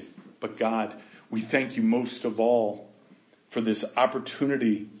mercy. But God, we thank you most of all for this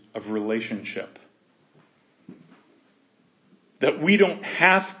opportunity of relationship. That we don't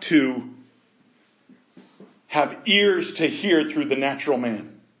have to have ears to hear through the natural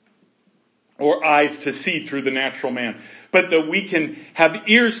man or eyes to see through the natural man, but that we can have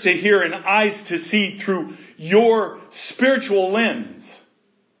ears to hear and eyes to see through your spiritual lens.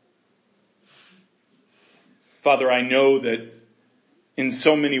 Father, I know that in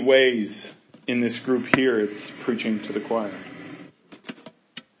so many ways in this group here, it's preaching to the choir.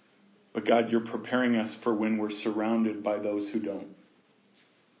 But God, you're preparing us for when we're surrounded by those who don't.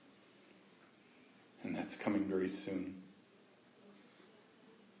 And that's coming very soon.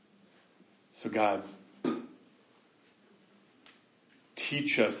 So God,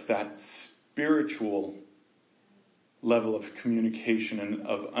 teach us that spiritual level of communication and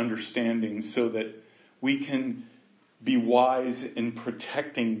of understanding so that we can be wise in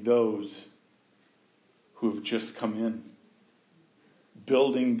protecting those who have just come in.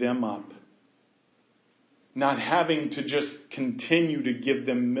 Building them up. Not having to just continue to give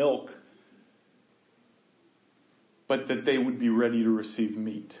them milk, but that they would be ready to receive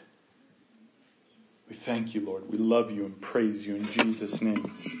meat. We thank you, Lord. We love you and praise you in Jesus'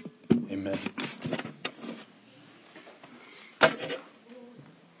 name. Amen.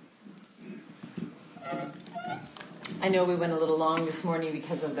 I know we went a little long this morning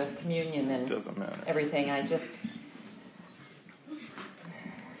because of the communion and Doesn't matter. everything.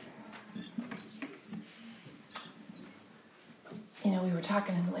 We were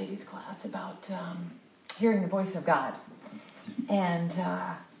talking in the ladies' class about hearing the voice of God and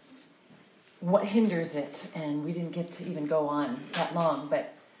what hinders it. And we didn't get to even go on that long.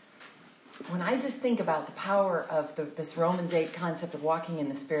 But when I just think about the power of this Romans 8 concept of walking in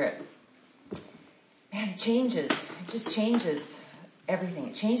the Spirit, man, it changes. It just changes everything.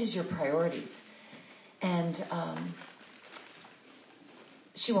 It changes your priorities. And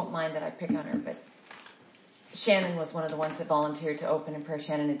she won't mind that I pick on her, but Shannon was one of the ones that volunteered to open in prayer.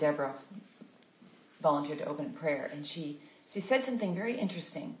 Shannon and Deborah volunteered to open in prayer. And she said something very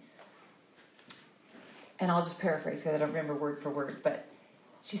interesting. And I'll just paraphrase because I don't remember word for word. But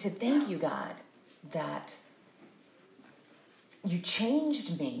she said, thank you, God, that you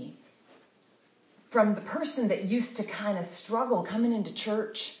changed me from the person that used to kind of struggle coming into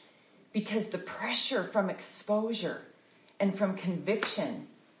church because the pressure from exposure and from conviction,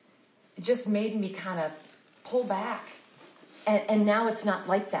 it just made me kind of pull back. And now it's not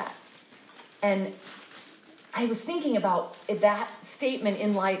like that. And I was thinking about that statement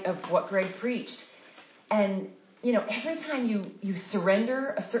in light of what Greg preached. And, every time you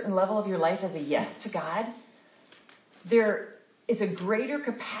surrender a certain level of your life as a yes to God, there is a greater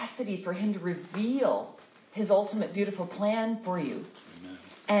capacity for him to reveal his ultimate beautiful plan for you. Amen.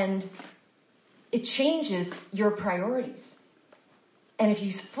 And it changes your priorities. And if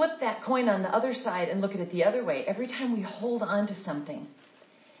you flip that coin on the other side and look at it the other way, every time we hold on to something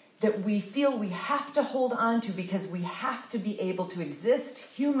that we feel we have to hold on to because we have to be able to exist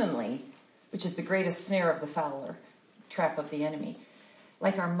humanly, which is the greatest snare of the fowler, trap of the enemy,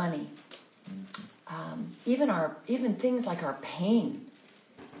 like our money, even things like our pain,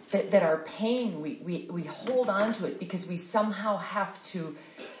 that our pain, we hold on to it because we somehow have to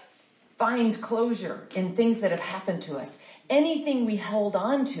find closure in things that have happened to us. Anything we hold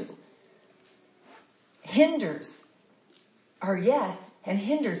on to hinders our yes and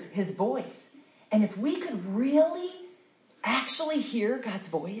hinders his voice. And if we could really actually hear God's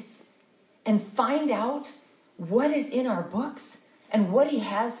voice and find out what is in our books and what he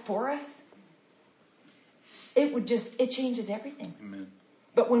has for us, it changes everything. Amen.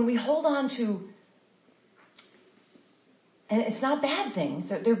 But when we hold on to, and it's not bad things,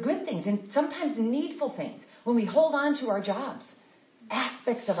 they're good things, and sometimes needful things. When we hold on to our jobs,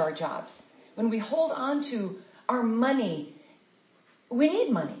 aspects of our jobs, when we hold on to our money, we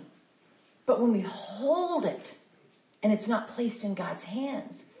need money. But when we hold it, and it's not placed in God's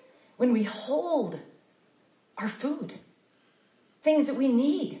hands, when we hold our food, things that we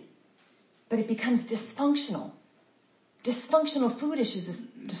need, but it becomes dysfunctional. Dysfunctional food issues is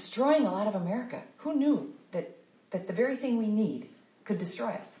destroying a lot of America. Who knew that the very thing we need could destroy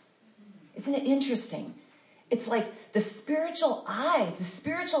us? Isn't it interesting? It's like the spiritual eyes, the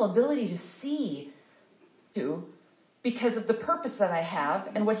spiritual ability to see because of the purpose that I have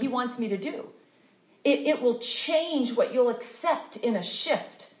and what he wants me to do. It will change what you'll accept in a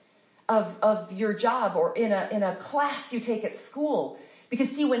shift of your job or in a class you take at school. Because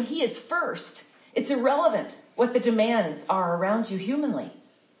see, when he is first, it's irrelevant what the demands are around you humanly.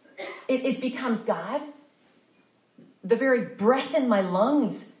 It becomes God. The very breath in my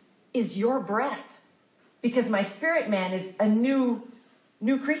lungs is your breath. Because my spirit man is a new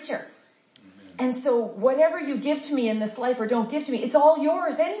creature. Amen. And so whatever you give to me in this life or don't give to me, it's all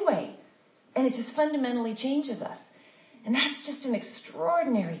yours anyway. And it just fundamentally changes us. And that's just an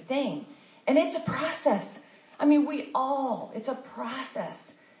extraordinary thing. And it's a process. I mean, it's a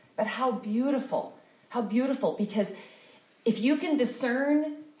process. But how beautiful, because if you can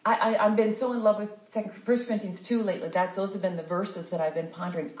discern, I've been so in love with 1 Corinthians 2 lately, those have been the verses that I've been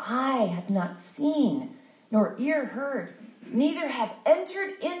pondering. I have not seen, nor ear heard, neither have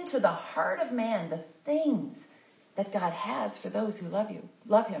entered into the heart of man the things that God has for those who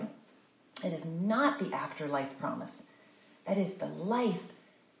love him. It is not the afterlife promise. That is the life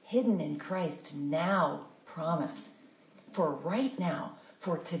hidden in Christ now promise. For right now,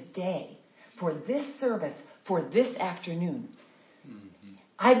 for today, for this service, for this afternoon. Mm-hmm.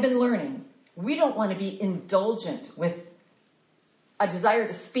 I've been learning, we don't want to be indulgent with a desire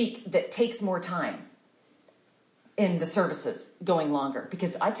to speak that takes more time in the services going longer.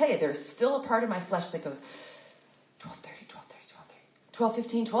 Because I tell you, there's still a part of my flesh that goes 12:30,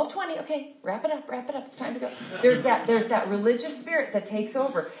 12:15, 12:20. Okay, wrap it up. It's time to go. There's that religious spirit that takes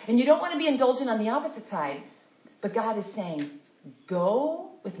over. And you don't want to be indulgent on the opposite side. But God is saying,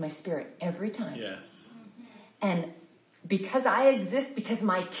 go with my spirit every time. Yes. And because I exist, because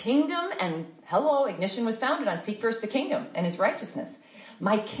my kingdom, and Ignition was founded on seek first the kingdom and his righteousness.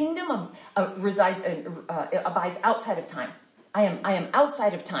 My kingdom abides outside of time. I am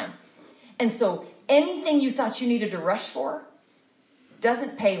outside of time. And so anything you thought you needed to rush for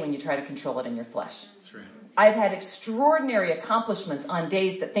doesn't pay when you try to control it in your flesh. That's right. I've had extraordinary accomplishments on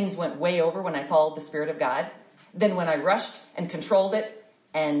days that things went way over when I followed the Spirit of God. Then when I rushed and controlled it,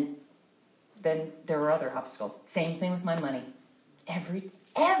 and then there were other obstacles. Same thing with my money.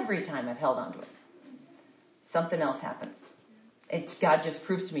 Every time I've held on to it, something else happens. God just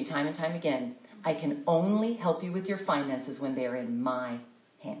proves to me time and time again, I can only help you with your finances when they are in my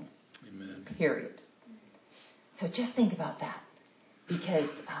hands. Amen. Period. So just think about that.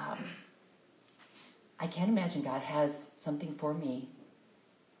 Because I can't imagine God has something for me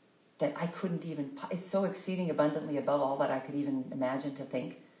that I couldn't even, it's so exceeding abundantly above all that I could even imagine to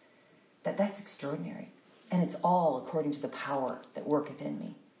think, that's extraordinary. And it's all according to the power that worketh in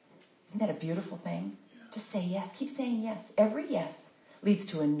me. Isn't that a beautiful thing? Yeah. Just say yes. Keep saying yes. Every yes leads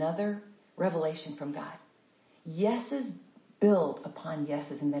to another revelation from God. Yeses build upon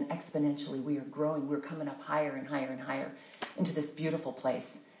yeses, and then exponentially we are growing. We're coming up higher and higher and higher into this beautiful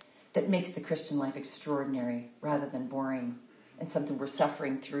place that makes the Christian life extraordinary rather than boring and something we're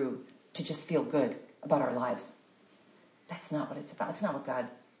suffering through to just feel good about our lives. That's not what it's about. It's not what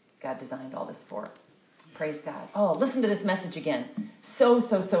God designed all this for. Praise God. Oh, listen to this message again. So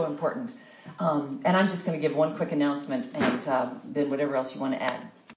important. And I'm just going to give one quick announcement and then whatever else you want to add.